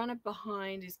 The runner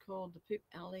behind is called the poop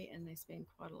alley, and they spend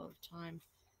quite a lot of time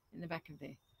in the back of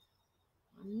there.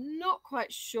 I'm not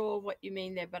quite sure what you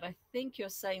mean there, but I think you're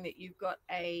saying that you've got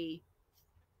a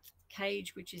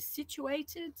cage which is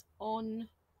situated on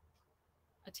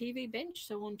a TV bench,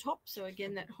 so on top. So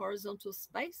again, that horizontal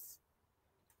space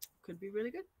could be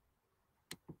really good.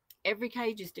 Every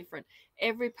cage is different.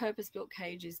 Every purpose-built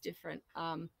cage is different.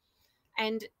 And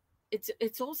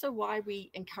it's also why we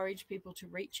encourage people to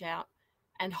reach out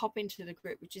and hop into the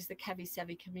group, which is the Cavi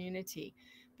Savvy community,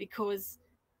 because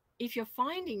if you're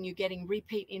finding you're getting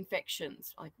repeat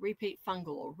infections, like repeat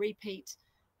fungal or repeat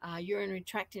urinary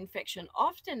tract infection,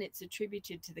 often it's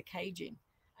attributed to the caging.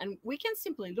 And we can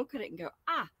simply look at it and go,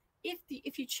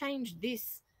 if you change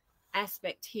this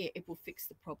aspect here, it will fix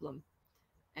the problem.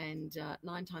 And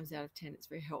 9 times out of 10, it's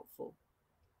very helpful.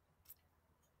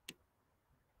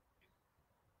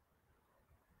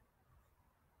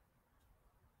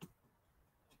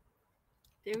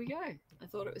 There we go. I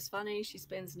thought it was funny. She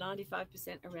spends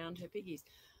 95% around her piggies.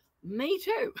 Me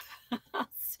too.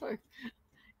 So,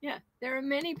 yeah, there are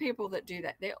many people that do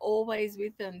that. They're always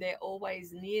with them. They're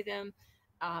always near them.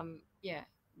 Yeah,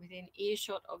 within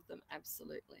earshot of them,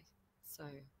 absolutely. So,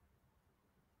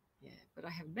 yeah, but I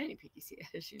have many piggies here,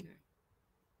 as you know.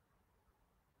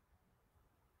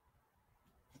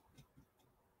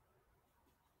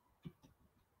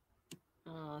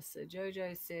 So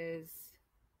Jojo says,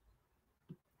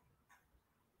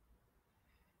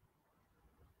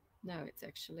 no, it's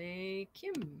actually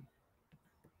Kim.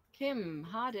 Kim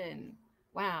Harden.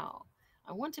 Wow.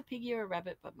 I want a piggy or a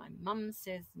rabbit, but my mum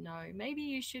says no. Maybe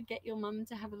you should get your mum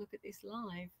to have a look at this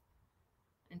live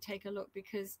and take a look,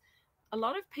 because a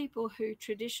lot of people who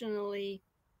traditionally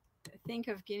think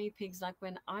of guinea pigs like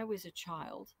when I was a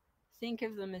child, think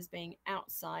of them as being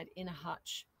outside in a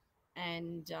hutch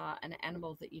and an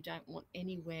animal that you don't want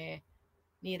anywhere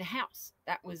near the house.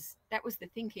 That was the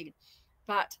thinking.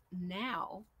 But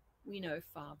now we know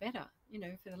far better.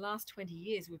 For the last 20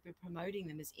 years, we've been promoting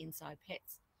them as inside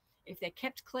pets. If they're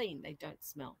kept clean, they don't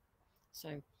smell.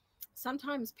 So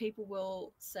sometimes people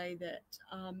will say that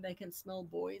they can smell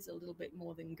boys a little bit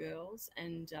more than girls.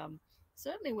 And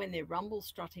certainly when they're rumble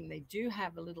strutting, they do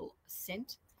have a little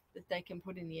scent that they can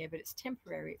put in the air, but it's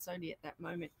temporary. It's only at that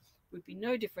moment. It would be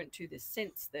no different to the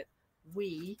sense that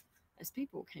we as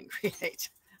people can create,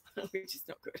 which is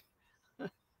not good.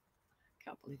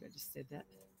 Can't believe I just said that.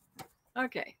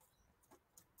 Okay.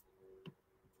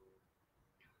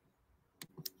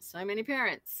 So many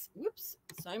parents. Whoops.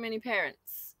 So many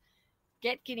parents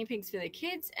get guinea pigs for their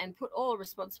kids and put all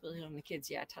responsibility on the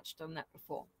kids. Yeah, I touched on that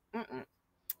before.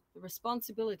 The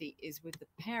responsibility is with the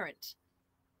parent.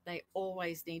 They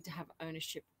always need to have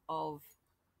ownership of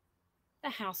the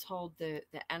household, the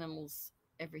animals,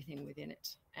 everything within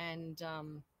it. And,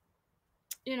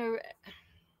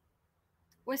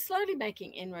 we're slowly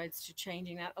making inroads to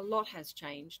changing that. A lot has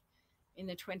changed in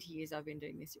the 20 years I've been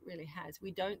doing this. It really has.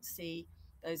 We don't see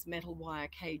those metal wire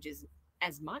cages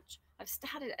as much. I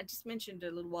just mentioned a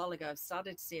little while ago, I've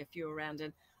started to see a few around,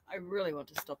 and I really want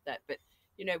to stop that. But,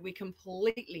 we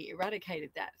completely eradicated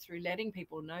that through letting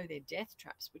people know they're death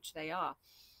traps, which they are.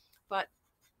 But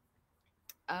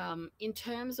in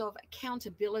terms of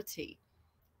accountability,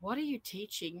 what are you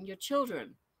teaching your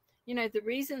children? The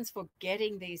reasons for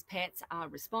getting these pets are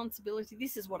responsibility.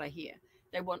 This is what I hear.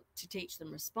 They want to teach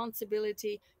them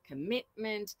responsibility,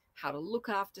 commitment, how to look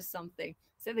after something.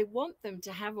 So they want them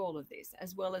to have all of this,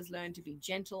 as well as learn to be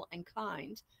gentle and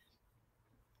kind.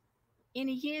 In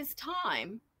a year's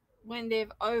time, when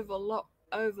they've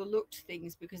overlooked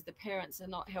things because the parents are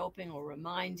not helping or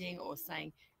reminding or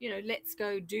saying, let's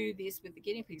go do this with the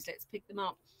guinea pigs, let's pick them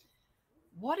up.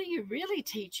 What are you really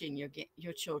teaching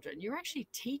your children? You're actually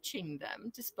teaching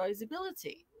them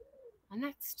disposability, and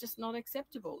that's just not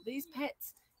acceptable. These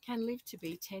pets can live to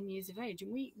be 10 years of age,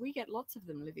 and we get lots of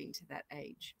them living to that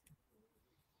age.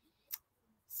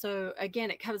 So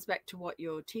again, it comes back to what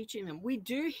you're teaching them. We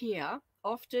do hear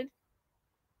often,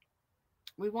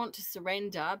 we want to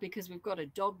surrender because we've got a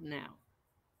dog now.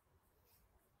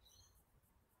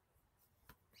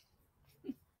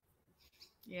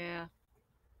 Yeah,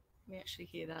 we actually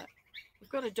hear that. We've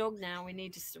got a dog now, we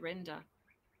need to surrender.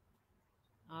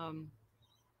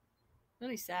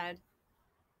 Really sad,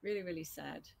 really, really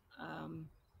sad.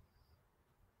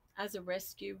 As a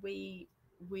rescue, we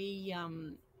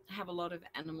have a lot of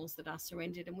animals that are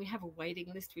surrendered, and we have a waiting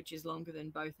list which is longer than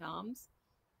both arms.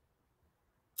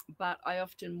 But I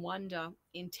often wonder,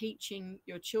 in teaching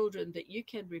your children that you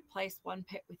can replace one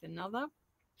pet with another,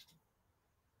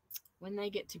 when they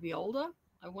get to be older,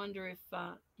 I wonder if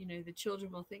the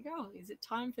children will think, oh, is it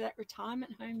time for that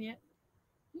retirement home yet?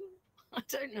 I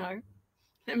don't know.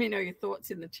 Let me know your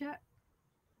thoughts in the chat.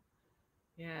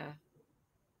 Yeah,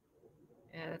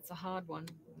 that's a hard one.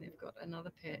 They've got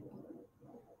another pet.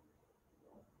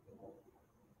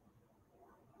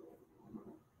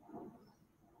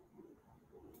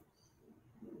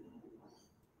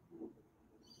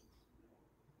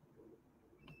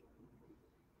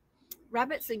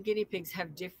 Rabbits and guinea pigs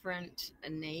have different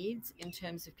needs in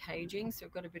terms of caging, so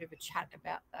we've got a bit of a chat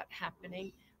about that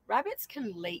happening. Rabbits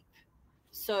can leap,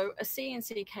 so a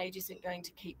CNC cage isn't going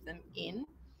to keep them in.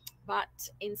 But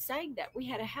in saying that, we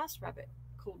had a house rabbit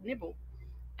called Nibble,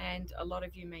 and a lot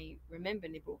of you may remember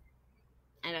Nibble,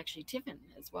 and actually Tiffin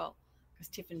as well, because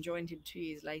Tiffin joined him 2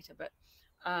 years later. But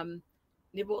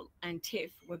Nibble and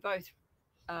Tiff were both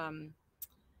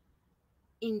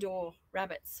indoor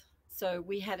rabbits. So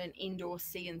we had an indoor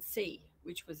CNC,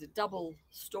 which was a double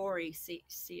story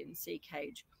CNC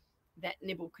cage that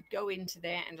Nibble could go into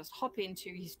there and just hop into.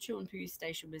 His chew and poo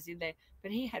station was in there,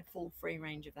 but he had full free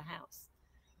range of the house.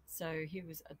 So he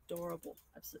was adorable,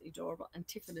 absolutely adorable. And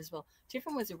Tiffin as well.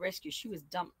 Tiffin was a rescue. She was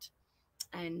dumped,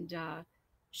 and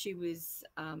he was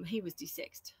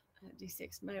desexed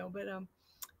male. But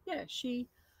yeah, she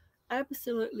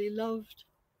absolutely loved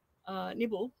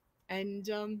Nibble, and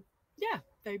yeah,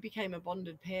 they became a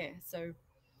bonded pair. So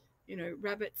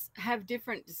rabbits have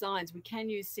different designs. We can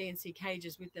use CNC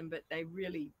cages with them, but they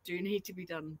really do need to be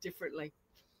done differently.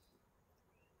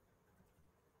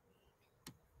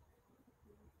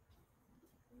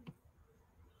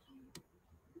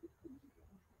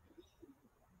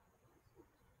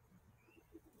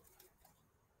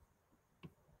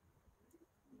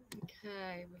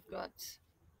 Okay, we've got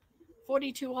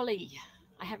 42 Ollie.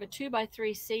 I have a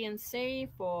 2x3 CNC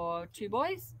for 2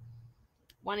 boys.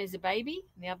 One is a baby,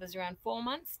 and the other's around 4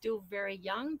 months, still very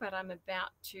young, but I'm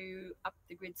about to up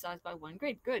the grid size by 1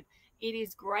 grid. Good. It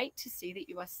is great to see that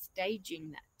you are staging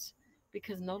that,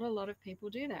 because not a lot of people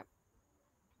do that.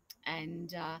 And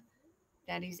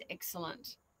that is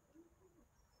excellent.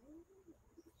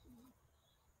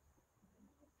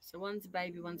 So one's a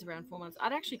baby, one's around 4 months.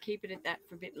 I'd actually keep it at that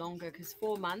for a bit longer, because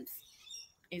 4 months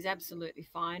is absolutely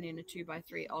fine in a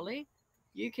 2x3 Ollie.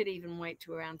 You could even wait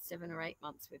to around 7 or 8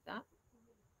 months with that.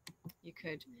 You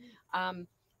could.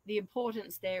 The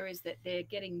importance there is that they're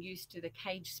getting used to the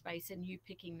cage space and you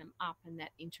picking them up and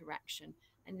that interaction,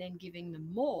 and then giving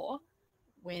them more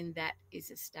when that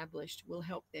is established will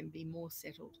help them be more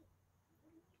settled.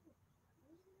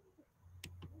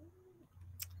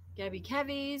 Gabby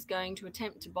Cavi is going to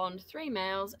attempt to bond 3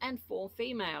 males and 4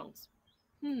 females.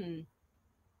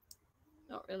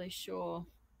 Not really sure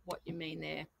what you mean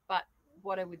there, but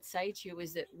what I would say to you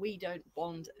is that we don't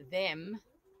bond them.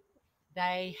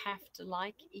 They have to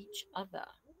like each other.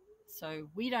 So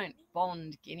we don't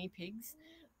bond guinea pigs.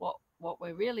 What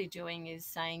we're really doing is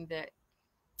saying that,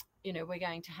 we're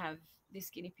going to have this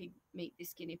guinea pig meet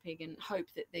this guinea pig and hope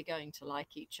that they're going to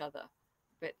like each other.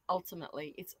 But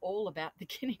ultimately, it's all about the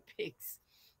guinea pigs,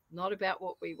 not about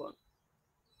what we want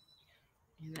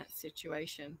in that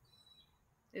situation.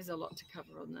 There's a lot to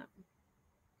cover on that.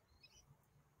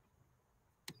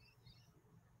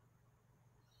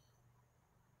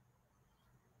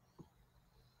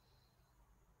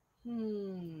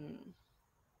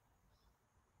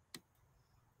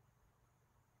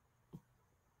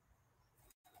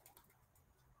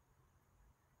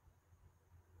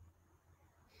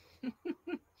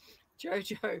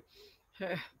 Jojo,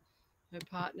 her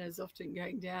partner's often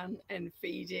going down and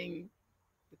feeding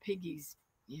the piggies.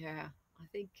 Yeah, I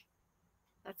think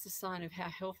That's a sign of how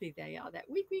healthy they are. That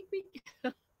week, week, week.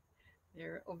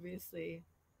 They're obviously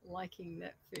liking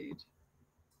that food.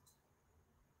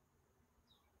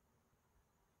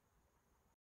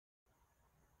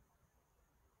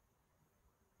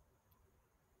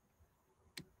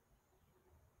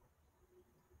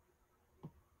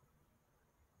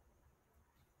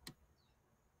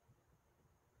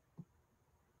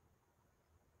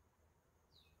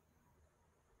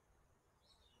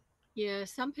 Yeah,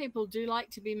 some people do like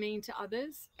to be mean to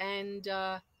others, and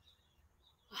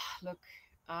look,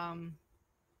 um,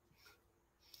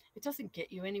 it doesn't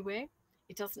get you anywhere.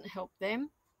 It doesn't help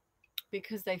them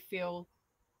because they feel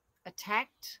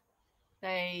attacked.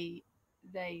 They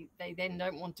they then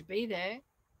don't want to be there,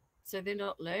 so they're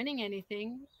not learning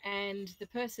anything, and the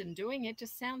person doing it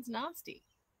just sounds nasty.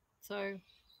 So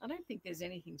I don't think there's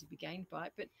anything to be gained by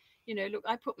it. But look,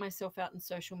 I put myself out in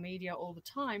social media all the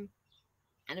time,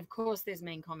 and of course there's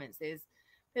mean comments.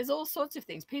 There's all sorts of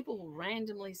things. People will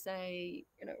randomly say,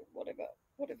 whatever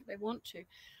they want to.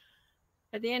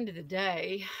 At the end of the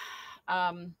day,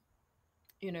 um,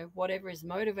 whatever is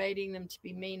motivating them to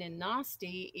be mean and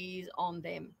nasty is on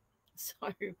them.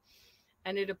 So,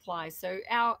 and it applies. So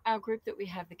our group that we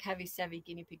have, the Cavi Savvy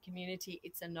Guinea Pig Community,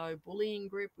 it's a no bullying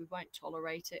group. We won't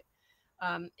tolerate it.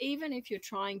 Even if you're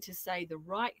trying to say the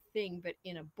right thing, but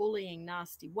in a bullying,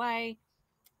 nasty way,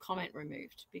 comment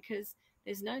removed, because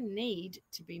there's no need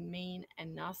to be mean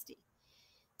and nasty.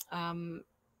 Um,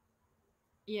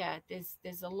 yeah,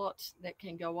 there's a lot that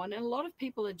can go on, and a lot of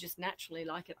people are just naturally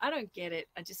like it. I don't get it.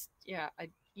 I just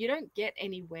you don't get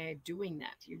anywhere doing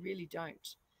that. You really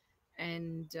don't.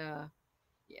 And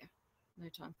yeah, no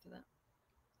time for that.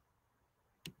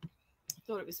 I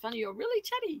thought it was funny. You're really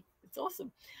chatty. It's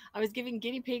awesome. I was giving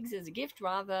guinea pigs as a gift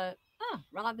rather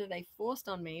they forced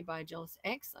on me by a jealous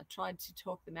ex. I tried to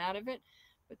talk them out of it,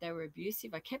 but they were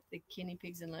abusive. I kept the guinea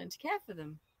pigs and learned to care for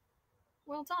them.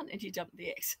 Well done. And you dumped the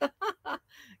ex.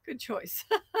 Good choice.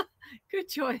 Good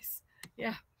choice.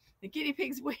 Yeah. The guinea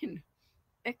pigs win.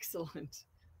 Excellent.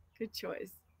 Good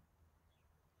choice.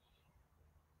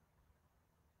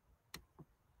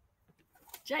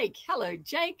 Jake. Hello,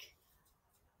 Jake.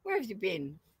 Where have you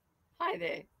been? Hi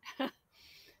there.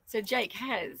 So Jake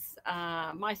has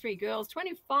my three girls,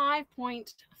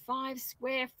 25.5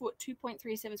 square foot,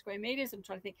 2.37 square meters. I'm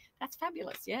trying to think. That's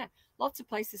fabulous. Yeah. Lots of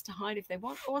places to hide if they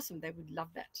want. Awesome. They would love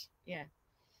that. Yeah.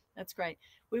 That's great.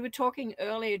 We were talking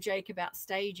earlier, Jake, about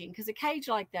staging, because a cage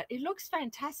like that, it looks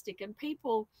fantastic, and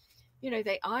people,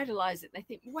 they idolize it. They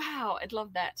think, wow, I'd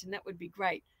love that, and that would be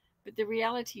great. But the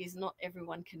reality is, not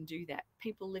everyone can do that.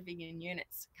 People living in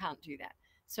units can't do that.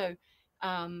 So,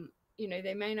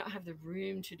 they may not have the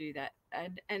room to do that.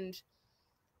 And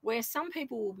where some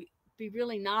people will be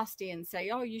really nasty and say,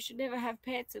 oh, you should never have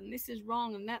pets, and this is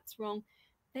wrong, and that's wrong,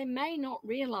 they may not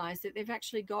realize that they've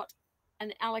actually got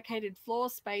an allocated floor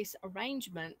space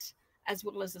arrangement as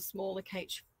well as a smaller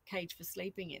cage for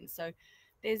sleeping in. So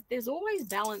there's always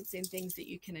balance in things that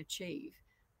you can achieve.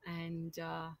 And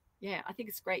yeah, I think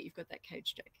it's great you've got that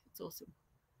cage, Jake. It's awesome.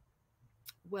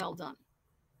 Well done.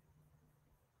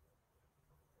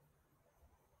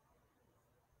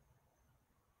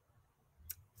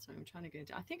 So I'm trying to go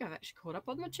into, I think I've actually caught up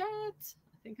on my chat.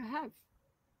 I think I have.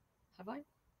 Have I?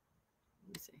 Let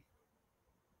me see.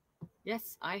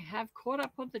 Yes, I have caught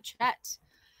up on the chat.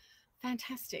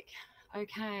 Fantastic.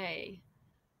 Okay.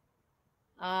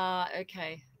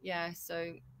 Okay. Yeah.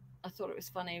 So I thought it was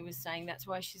funny. He was saying that's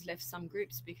why she's left some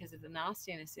groups because of the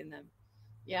nastiness in them.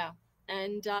 Yeah.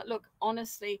 And look,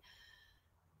 honestly,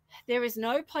 there is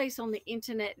no place on the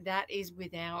internet that is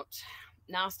without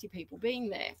nasty people being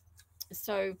there.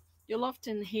 So you'll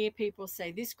often hear people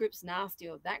say this group's nasty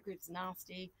or that group's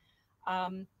nasty.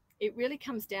 It really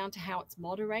comes down to how it's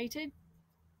moderated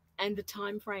and the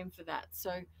time frame for that.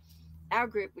 So our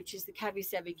group, which is the Cavi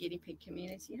Savvy Guinea Pig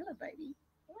Community. Hello, baby.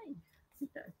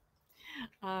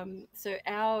 Hi. So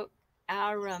our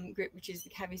group, which is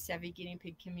the Cavi Savvy Guinea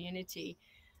Pig Community,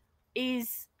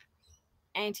 is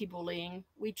anti-bullying.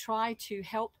 We try to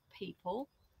help people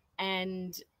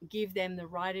and give them the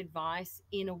right advice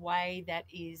in a way that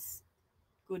is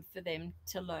good for them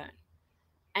to learn,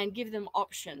 and give them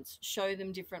options, show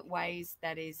them different ways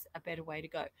that is a better way to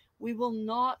go. We will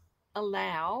not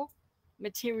allow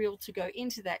material to go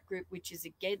into that group which is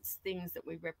against things that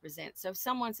we represent. So if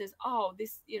someone says, oh,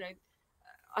 this,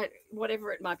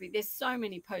 whatever it might be, there's so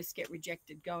many posts get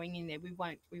rejected going in there. We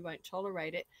won't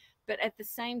tolerate it. But at the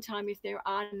same time, if there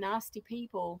are nasty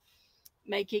people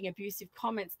making abusive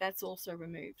comments, that's also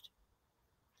removed.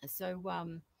 So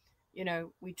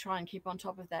we try and keep on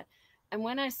top of that. And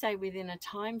when I say within a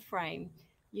time frame,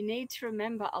 you need to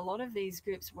remember a lot of these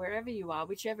groups, wherever you are,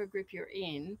 whichever group you're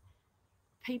in,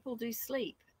 people do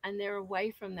sleep and they're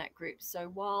away from that group. So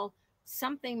while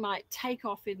something might take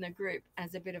off in the group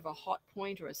as a bit of a hot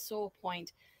point or a sore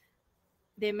point,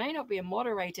 there may not be a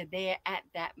moderator there at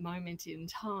that moment in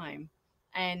time.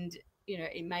 And, you know,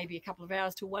 it may be a couple of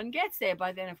hours till one gets there.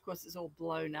 By then, of course, it's all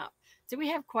blown up. So we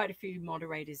have quite a few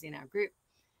moderators in our group,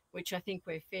 which I think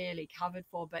we're fairly covered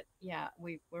for. But yeah,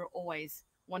 we're always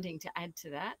wanting to add to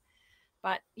that.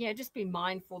 But yeah, just be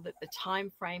mindful that the time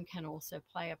frame can also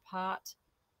play a part.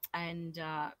 And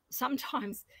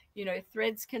sometimes, you know,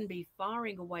 threads can be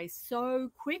firing away so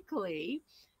quickly,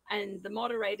 and the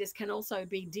moderators can also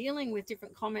be dealing with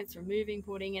different comments, removing,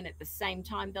 putting in at the same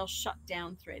time. They'll shut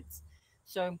down threads.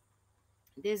 So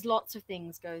there's lots of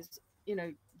things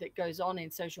that goes on in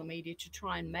social media to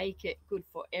try and make it good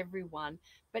for everyone.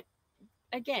 But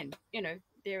again, you know,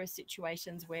 there are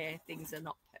situations where things are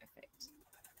not perfect.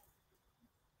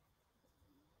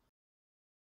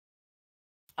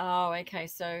 Oh, okay.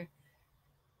 So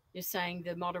you're saying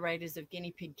the moderators of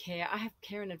guinea pig care. I have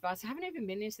care and advice. I haven't even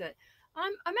been into that.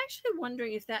 I'm actually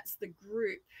wondering if that's the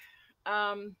group.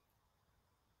 Um,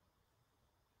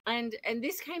 and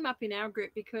this came up in our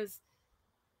group because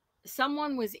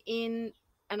someone was in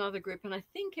another group, and I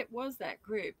think it was that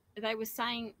group. They were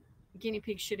saying guinea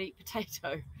pigs should eat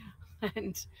potato,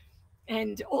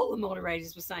 and all the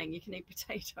moderators were saying you can eat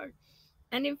potato.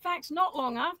 And in fact, not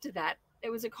long after that,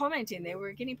 there was a comment in there where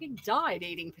a guinea pig died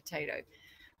eating potato.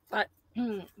 But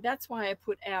that's why I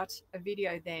put out a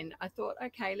video then. I thought,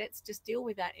 okay, let's just deal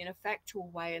with that in a factual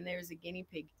way. And there is a guinea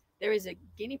pig. There is a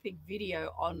guinea pig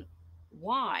video on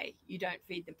why you don't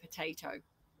feed them potato,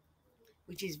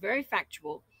 which is very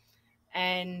factual.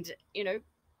 And you know,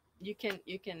 you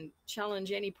can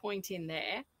challenge any point in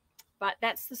there, but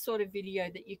that's the sort of video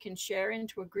that you can share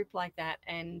into a group like that,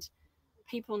 and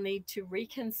people need to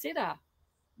reconsider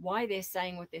why they're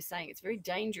saying what they're saying. It's very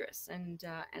dangerous, and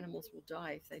animals will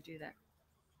die if they do that.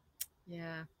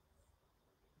 Yeah.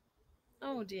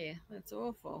 Oh dear, that's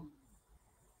awful.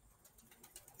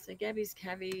 So Gabby's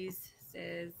Cavies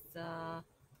says,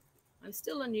 I'm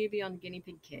still a newbie on guinea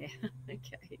pig care.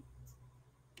 Okay,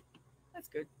 that's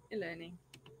good. You're learning.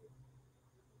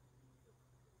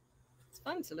 It's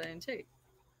fun to learn too.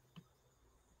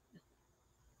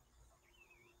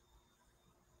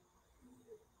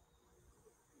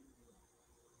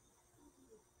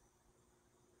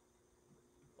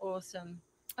 Awesome.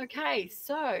 Okay,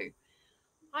 so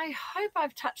I hope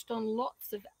I've touched on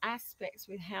lots of aspects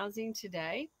with housing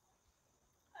today.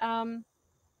 Um,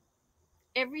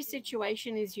 every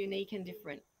situation is unique and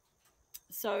different.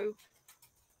 So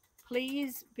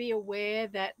please be aware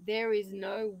that there is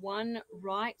no one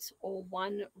right or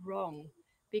one wrong,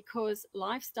 because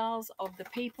lifestyles of the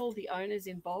people, the owners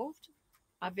involved,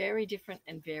 are very different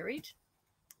and varied.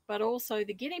 But also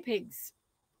the guinea pigs,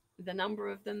 the number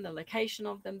of them, the location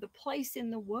of them, the place in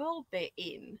the world they're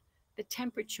in, the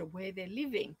temperature where they're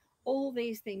living, all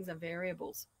these things are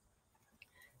variables.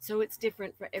 So it's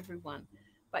different for everyone.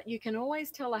 But you can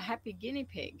always tell a happy guinea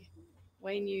pig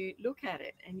when you look at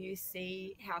it and you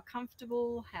see how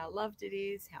comfortable, how loved it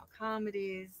is, how calm it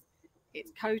is,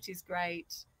 its coat is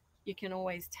great. You can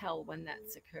always tell when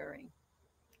that's occurring.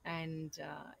 And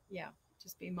yeah,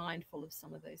 just be mindful of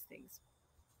some of those things.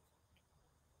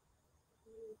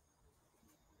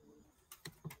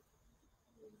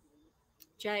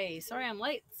 Jay, sorry I'm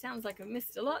late. Sounds like I've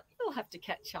missed a lot. You'll have to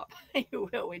catch up. You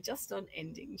will. We're just on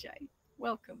ending, Jay.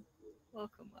 Welcome.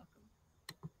 Welcome, welcome.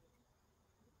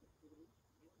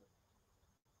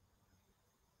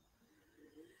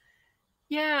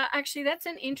 Yeah, actually, that's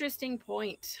an interesting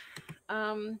point.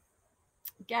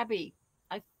 Gabby,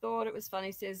 I thought it was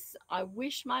funny, says, I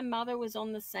wish my mother was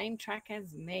on the same track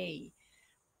as me.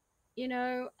 You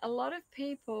know, a lot of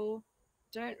people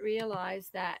don't realize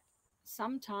that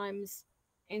sometimes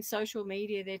in social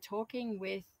media they're talking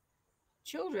with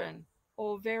children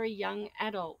or very young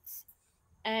adults.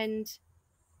 And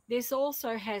this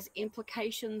also has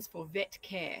implications for vet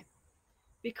care,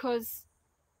 because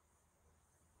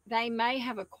they may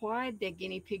have acquired their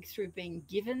guinea pig through being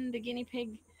given the guinea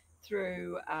pig,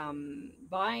 through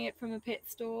buying it from a pet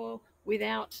store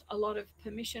without a lot of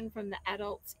permission from the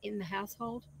adults in the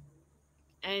household.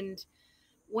 And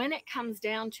when it comes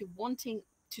down to wanting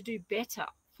to do better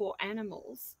for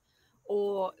animals,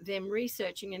 or them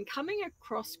researching and coming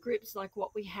across groups like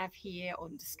what we have here, or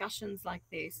discussions like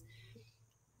this,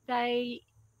 they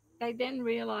then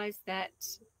realize that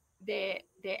their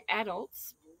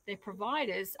adults, their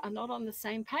providers, are not on the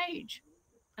same page,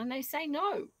 and they say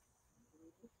no.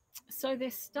 So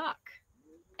they're stuck,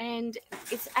 and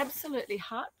it's absolutely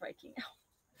heartbreaking.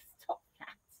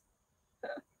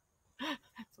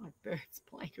 That's my birds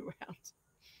playing around.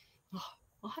 Oh,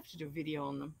 I'll have to do a video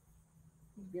on them.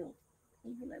 Bill.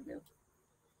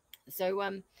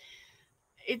 So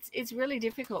it's really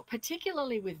difficult,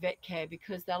 particularly with vet care,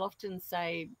 because they'll often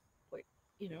say,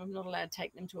 you know, I'm not allowed to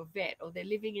take them to a vet, or they're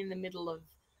living in the middle of,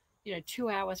 you know, 2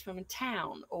 hours from a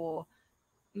town, or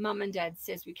mum and dad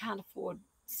says we can't afford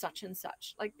such and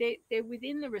such. Like they're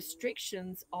within the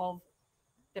restrictions of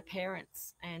the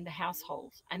parents and the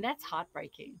household, and that's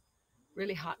heartbreaking,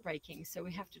 really heartbreaking. So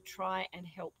we have to try and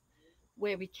help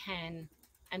where we can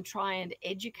and try and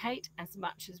educate as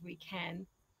much as we can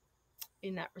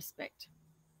in that respect.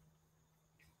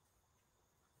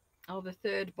 Oh, the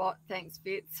third bot. Thanks,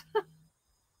 Fitz.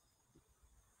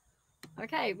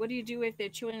 Okay, what do you do if they're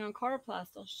chewing on coroplast?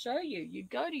 I'll show you. You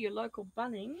go to your local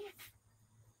Bunnings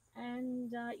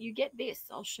and you get this.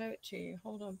 I'll show it to you.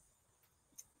 Hold on.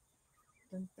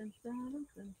 Dun, dun, dun, dun,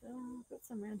 dun, dun. I've got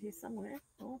some around here somewhere.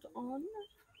 Hold on.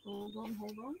 Hold on,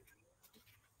 hold on.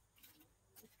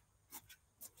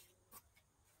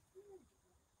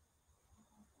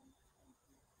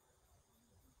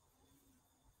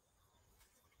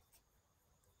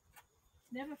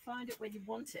 Never find it when you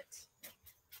want it.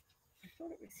 I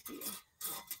thought it was here.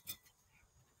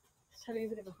 Just having a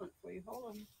bit of a hunt for you.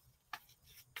 Hold on.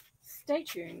 Stay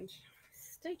tuned.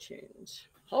 Stay tuned.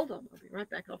 Hold on. I'll be right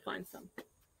back. I'll find some.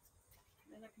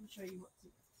 Then I can show you what's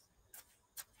in.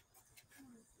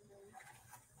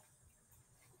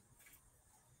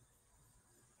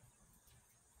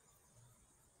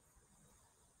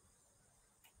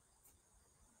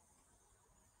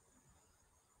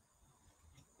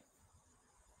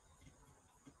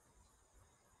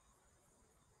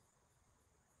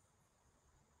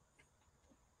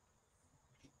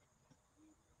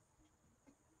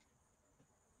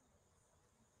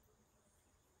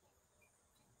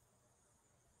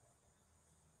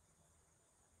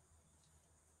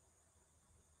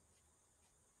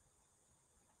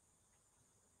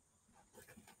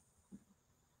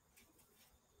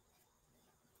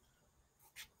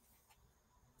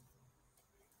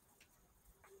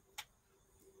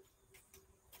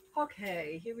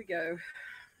 Okay, here we go.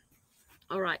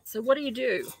 All right, so what do you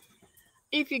do?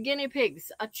 If your guinea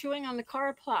pigs are chewing on the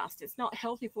coroplast, it's not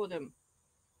healthy for them.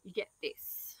 You get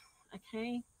this,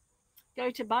 okay?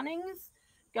 Go to Bunnings,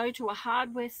 go to a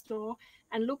hardware store,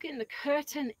 and look in the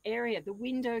curtain area, the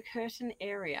window curtain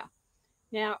area.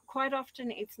 Now, quite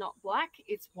often it's not black,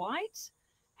 it's white,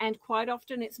 and quite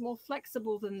often it's more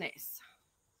flexible than this.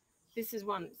 This is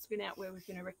one that's been out where we've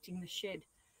been erecting the shed.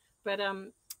 But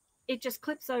it just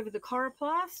clips over the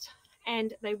coroplast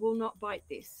and they will not bite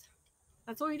this.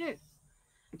 That's all you do.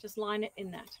 Just line it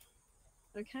in that.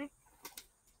 Okay?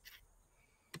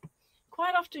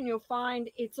 Quite often you'll find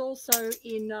it's also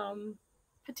in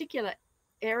particular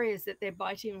areas that they're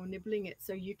biting or nibbling it,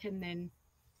 so you can then,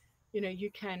 you know,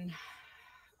 you can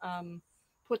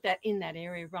put that in that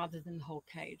area rather than the whole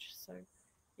cage. So,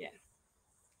 yeah.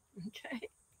 Okay.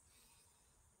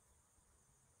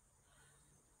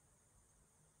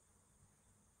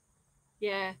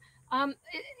 Yeah.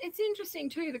 It's interesting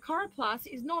too. The coroplast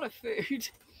is not a food.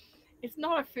 It's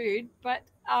not a food, but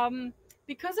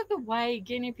because of the way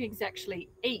guinea pigs actually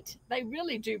eat, they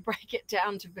really do break it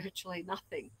down to virtually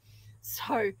nothing.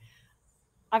 So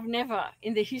I've never,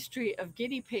 in the history of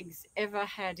guinea pigs, ever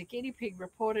had a guinea pig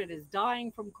reported as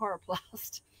dying from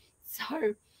coroplast.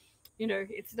 So, you know,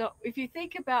 it's not, if you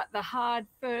think about the hard,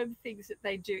 firm things that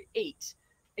they do eat,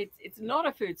 it's not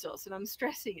a food source. And I'm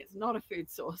stressing it's not a food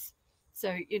source.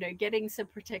 So, you know, getting some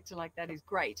protector like that is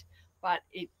great, but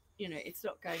it, you know, it's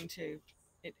not going to,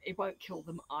 it won't kill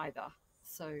them either.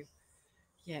 So,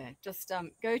 yeah, just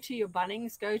go to your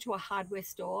Bunnings, go to a hardware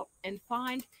store and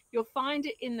you'll find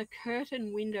it in the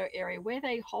curtain window area where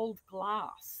they hold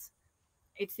glass.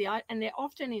 And they're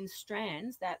often in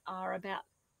strands that are about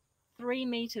 3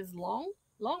 meters long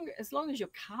as long as your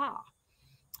car.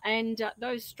 And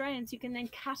those strands you can then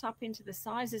cut up into the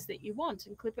sizes that you want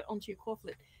and clip it onto your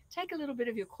corflet. Take a little bit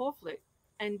of your corflet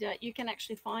and you can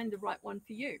actually find the right one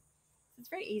for you. It's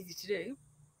very easy to do.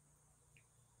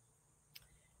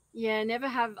 Yeah, never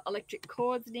have electric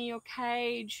cords near your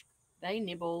cage. They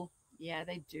nibble. Yeah,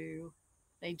 they do.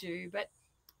 They do. But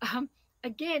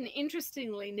again,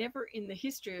 interestingly, never in the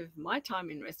history of my time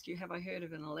in rescue have I heard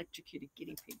of an electrocuted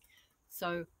guinea pig.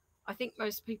 So I think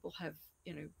most people have,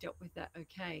 you know, dealt with that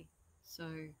okay.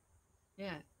 So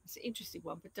yeah, it's an interesting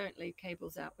one, but don't leave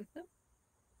cables out with them.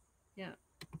 Yeah.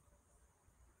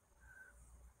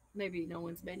 Maybe no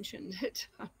one's mentioned it.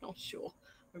 I'm not sure.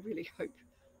 I really hope.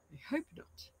 I hope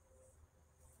not.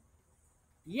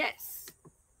 Yes,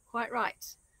 quite right.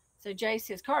 So Jay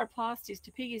says chloroplast is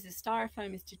to piggies as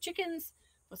styrofoam is to chickens.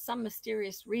 For some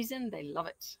mysterious reason, they love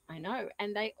it. I know,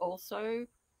 and they also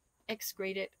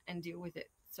excrete it and deal with it.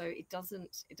 So it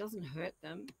doesn't hurt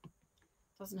them.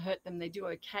 It doesn't hurt them. They do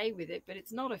okay with it, but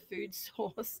it's not a food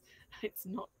source. It's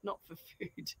not for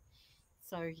food.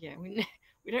 So yeah, we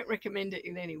don't recommend it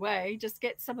in any way. Just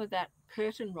get some of that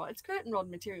curtain rod. It's curtain rod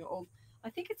material, or I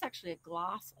think it's actually a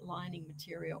glass lining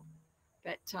material,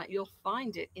 but you'll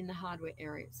find it in the hardware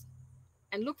areas.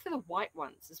 And look for the white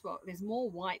ones as well. There's more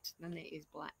white than there is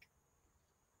black.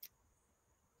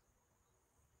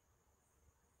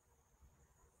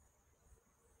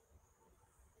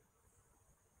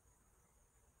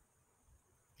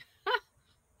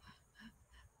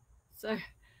 So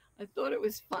I thought it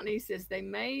was funny. Says they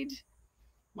made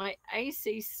my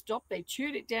AC stop. They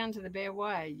chewed it down to the bare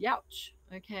wire. Youch.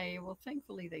 Okay, well,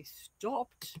 thankfully they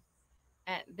stopped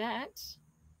at that.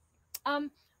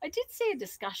 Um, I did see a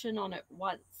discussion on it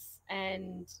once,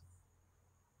 and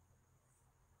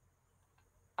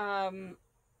um,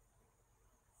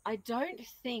 I don't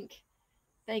think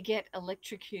they get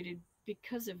electrocuted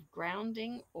because of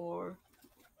grounding, or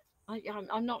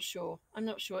I'm not sure. I'm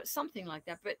not sure. It's something like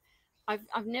that, but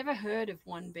I've never heard of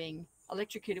one being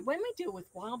electrocuted. When we deal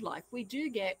with wildlife, we do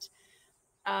get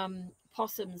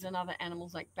possums and other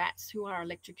animals like bats who are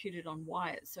electrocuted on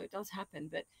wires. So it does happen.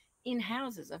 But in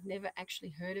houses, I've never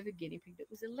actually heard of a guinea pig that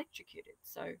was electrocuted.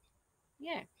 So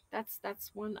yeah,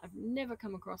 that's one I've never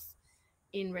come across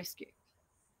in rescue.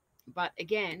 But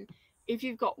again, if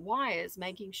you've got wires,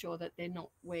 making sure that they're not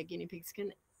where guinea pigs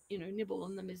can, nibble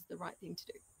on them is the right thing to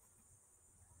do.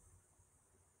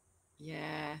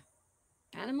 Yeah,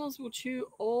 animals will chew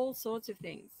all sorts of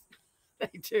things.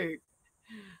 They do.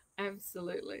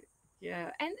 Absolutely.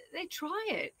 Yeah. And they try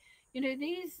it.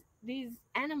 These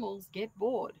animals get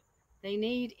bored. They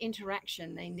need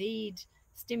interaction. They need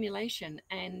stimulation.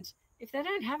 And if they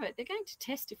don't have it, they're going to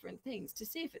test different things to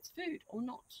see if it's food or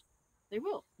not. They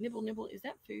will. Nibble, nibble. Is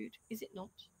that food? Is it not?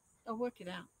 They'll work it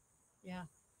out. Yeah.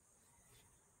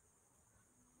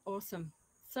 Awesome.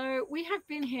 So we have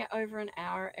been here over an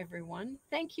hour, everyone.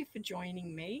 Thank you for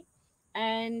joining me.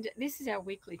 And this is our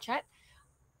weekly chat.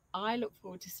 I look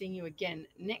forward to seeing you again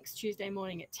next Tuesday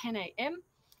morning at 10 a.m.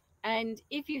 And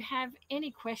if you have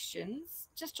any questions,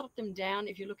 just jot them down.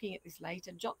 If you're looking at this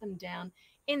later, jot them down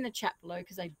in the chat below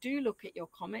because I do look at your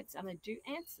comments and I do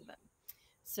answer them.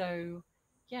 So,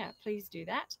 yeah, please do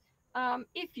that.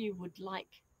 If you would like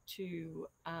to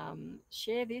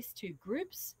share this to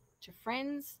groups, to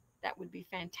friends, that would be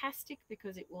fantastic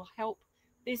because it will help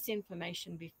this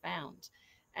information be found.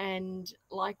 And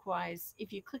likewise,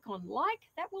 if you click on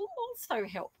like, that will also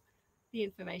help the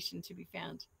information to be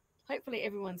found. Hopefully,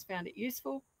 everyone's found it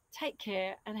useful. Take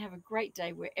care and have a great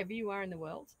day wherever you are in the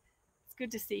world. It's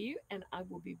good to see you, and I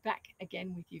will be back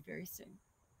again with you very soon.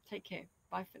 Take care.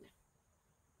 Bye for now.